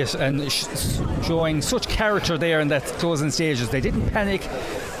was great and showing such character there in that closing stages. They didn't panic.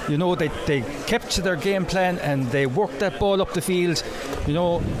 You know, they kept to their game plan and they worked that ball up the field. You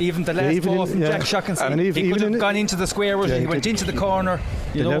know, even the last ball from Jack Shockinson, he could have gone into the square, he went into the corner.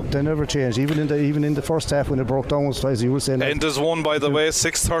 They never changed. Even in the first half when it broke down, as you were saying. Enda's won, by the way,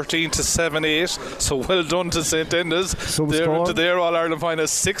 6-13 to 7-8. So well done to St. Enda's. They're into their All-Ireland final,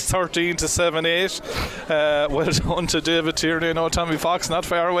 6-13 to 7-8. Well done to David Tierney and Tommy Fox, not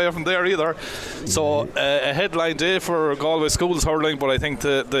far away from there either. So a headline day for Galway schools hurling, but I think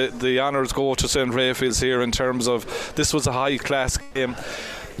the honours go to St. Raphaels here in terms of this was a high class game.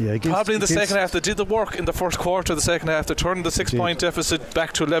 Probably in the second half. They did the work in the first quarter of the second half. They turned the 6-point deficit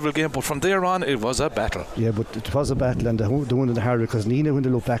back to a level game, but from there on it was a battle. Yeah, but it was a battle, and the one in the harder, because Nenagh, when they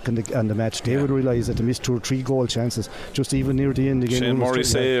look back on the match, they would realise that they missed 2 or 3 goal chances just even near the end again. Shane Murray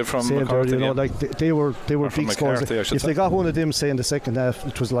saved from McCarthy, like they were big scores. If they got one of them, say in the second half,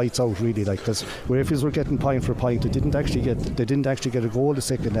 it was lights out really, like, because Raphaels were getting point for point. They didn't actually get a goal the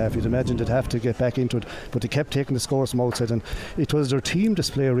second half. You'd imagine they'd have to get back into it, but they kept taking the scores from outside, and it was their team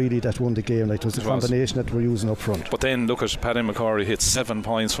display really that won the game. Like, it was the combination that we're using up front. But then look at Paddy McCorry hit 7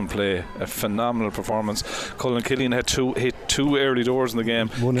 points from play, a phenomenal performance. Colin Killian hit two early doors in the game,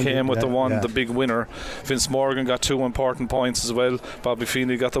 came with the big winner. Vince Morgan got 2 important points as well. Bobby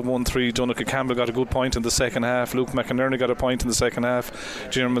Feeney got the 1-3. Donnacha Campbell got a good point in the second half. Luke McInerney got a point in the second half.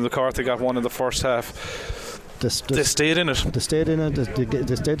 Jeremy McCarthy got one in the first half. They stayed in it. They stayed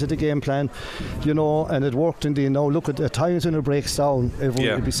to the game plan, and it worked indeed. Now look, at times when it breaks down,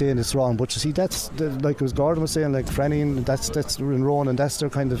 everyone would be saying it's wrong, but you see, that's like as Gordon was saying, like Franny, that's in Ronan, that's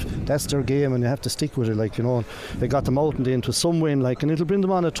their game, and you have to stick with it. Like, they got them out and into some win, like, and it'll bring them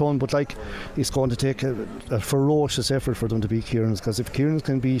on a ton, but like, it's going to take a ferocious effort for them to beat Kieran's, because if Kieran's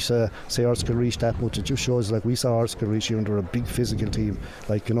can beat say Arskell Reach that much, it just shows, like we saw Arskell Reach here, and they're a big physical team,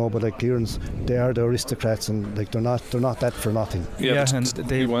 like, but like Kieran's, they are the aristocrats, and like they're not that for nothing. And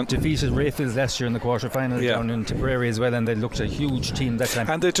they defeated Raphaels last year in the quarter-final down in Tipperary as well, and they looked a huge team that time.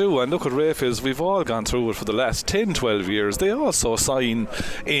 And they do, and look at Raphaels, we've all gone through it for the last 10-12 years. They also sign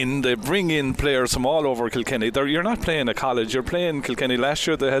in, they bring in players from all over Kilkenny. You're not playing a college, you're playing Kilkenny. Last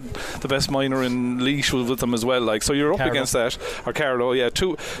year they had the best minor in Laois was with them as well, like, so you're up against that. Or Carlow,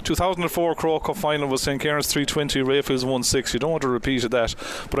 2004 Crow Cup final was St. Kieran's 320, Raphaels 1-6. You don't want to repeat that,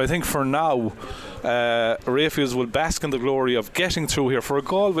 but I think for now Raphaels will bask in the glory of getting through here. For a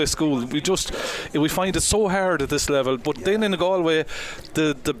Galway school, we find it so hard at this level, but then in Galway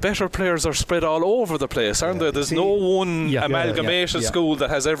the better players are spread all over the place, aren't there? There's no one amalgamation school that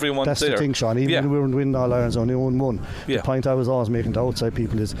has everyone that's there. That's the thing, Sean, even when we were winning All Ireland's only one. The point I was always making to outside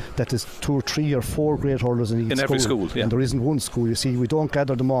people is that there's 2 or 3 or 4 great hurlers in each every school, and there isn't one school. You see, we don't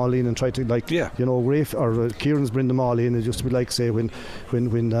gather them all in and try to, like, Rafe or Kieran's bring them all in. It used to be like, say, when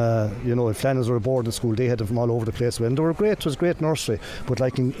if Flanners were a boarding school, they had them from all over the place. When they were great, it was great nursery, but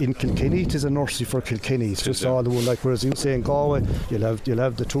like in Kilkenny, it is a nursery for Kilkenny. It's just all the one, like, whereas you say in Galway, you'll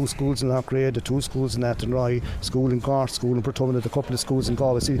have the 2 schools in Lochgrade, the 2 schools in Athenry, school in Garth, school in Portumna, a couple of schools in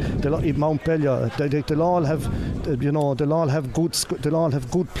Galway. See, in Mount Bellew, they'll all have good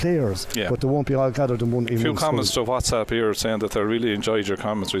players, but they won't be all gathered in one. A few comments to WhatsApp here saying that they really enjoyed your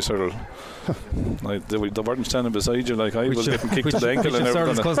commentary, Cyril. Like, they weren't standing beside you like I was getting kicked to the ankle and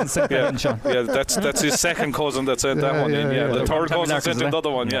everything. That's his second cousin that sent that one in. The third cousin sent the other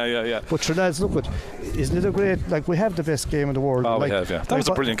one. But Trinidad's, look, isn't it a great, like, we have the best game in the world. We have, that was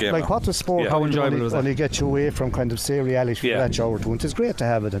a brilliant game. Like, what the sport, how enjoyable was that? When you get you away from kind of, say, reality for that hour or two. It's great to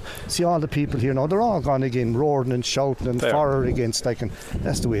have it, and see all the people here now, they're all gone again, roaring and shouting and firing against, like, and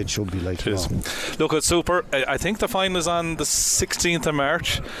that's the way it should be, like. Look, it's super. I think the final is on the 16th of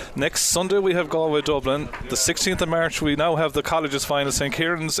March. Next Sunday we have Galway Dublin. The 16th of March we now have the colleges final. St.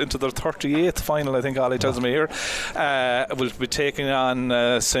 Kieran's into their 38th final, I think Ali tells me here. We'll be taking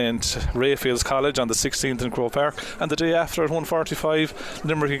on St. Raphael's College on the 16th in Croke Park, and the day after at 1:45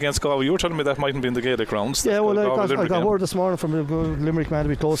 Limerick against Galway. You were telling me that mightn't be in the Gaelic grounds. I got word this morning from the Limerick man to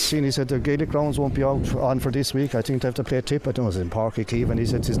be close to seeing. He said the Gaelic grounds won't be on for this week. I think they have to play a tip. I think it was in Páirc Uí Chaoimh, and he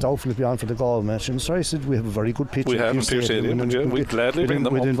said it's doubtful to be on for the Galway match. And so I said we have a very good pitch. We have in Pearse Stadium. We'd gladly bring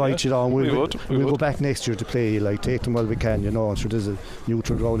them up. We'd invite you on. We'll go back next year to play, like, take them while we can, I'm sure there's a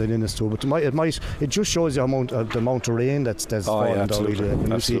neutral ground in us too, but it just shows you the amount of rain that's falling down,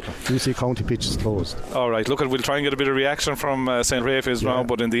 really. You see county pitches closed. Alright, look, we'll try and get a bit of reaction from St. Raphael's now,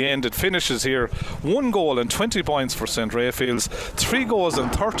 but in the end it finishes here 1 goal and 20 points for St. Raphael's, 3 goals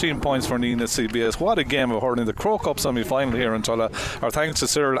and 13 points for Nenagh CBS. What a game of hurling, the Crow Cup semi-final here in Tulla. Our thanks to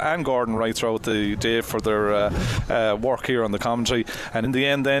Cyril and Gordon right throughout the day for their work here on the commentary, and in the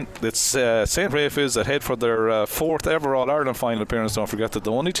end then it's St. Raphael's that head for their 4th ever All-Ireland final appearance. Don't forget that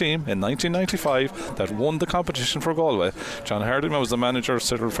the only team in 1995 that won the competition for Galway. John Hardiman was the manager,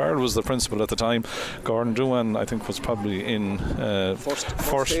 Cyril Farrell was the principal at the time, Gordon Doohan I think was probably in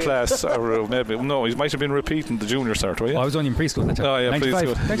first class, or maybe he might have been repeating the junior start, were you? I was only in preschool at that time.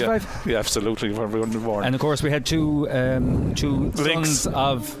 95. Yeah, absolutely, for everyone born. And of course we had two sons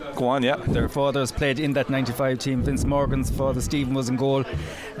of their fathers played in that 95 team. Vince Morgan's father Stephen was in goal,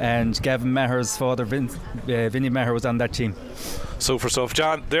 and Gavin Maher's father Vinnie Maher was on that team. Super stuff.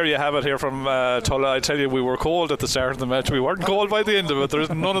 John, there you have it here from Tulla. I tell you, we were cold at the start of the match. We weren't cold by the end of it. There's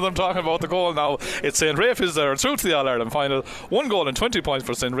none of them talking about the goal now. It's St. Raphaels there through to the All-Ireland final. 1 goal and 20 points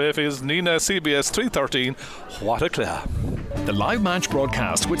for St. Raphaels. Nenagh, CBS 313. What a clap. The live match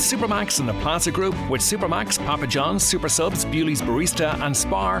broadcast with Supermax and the Plaza Group, with Supermax, Papa John's, Super Subs, Bewley's Barista and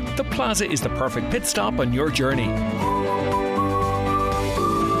Spar. The Plaza is the perfect pit stop on your journey.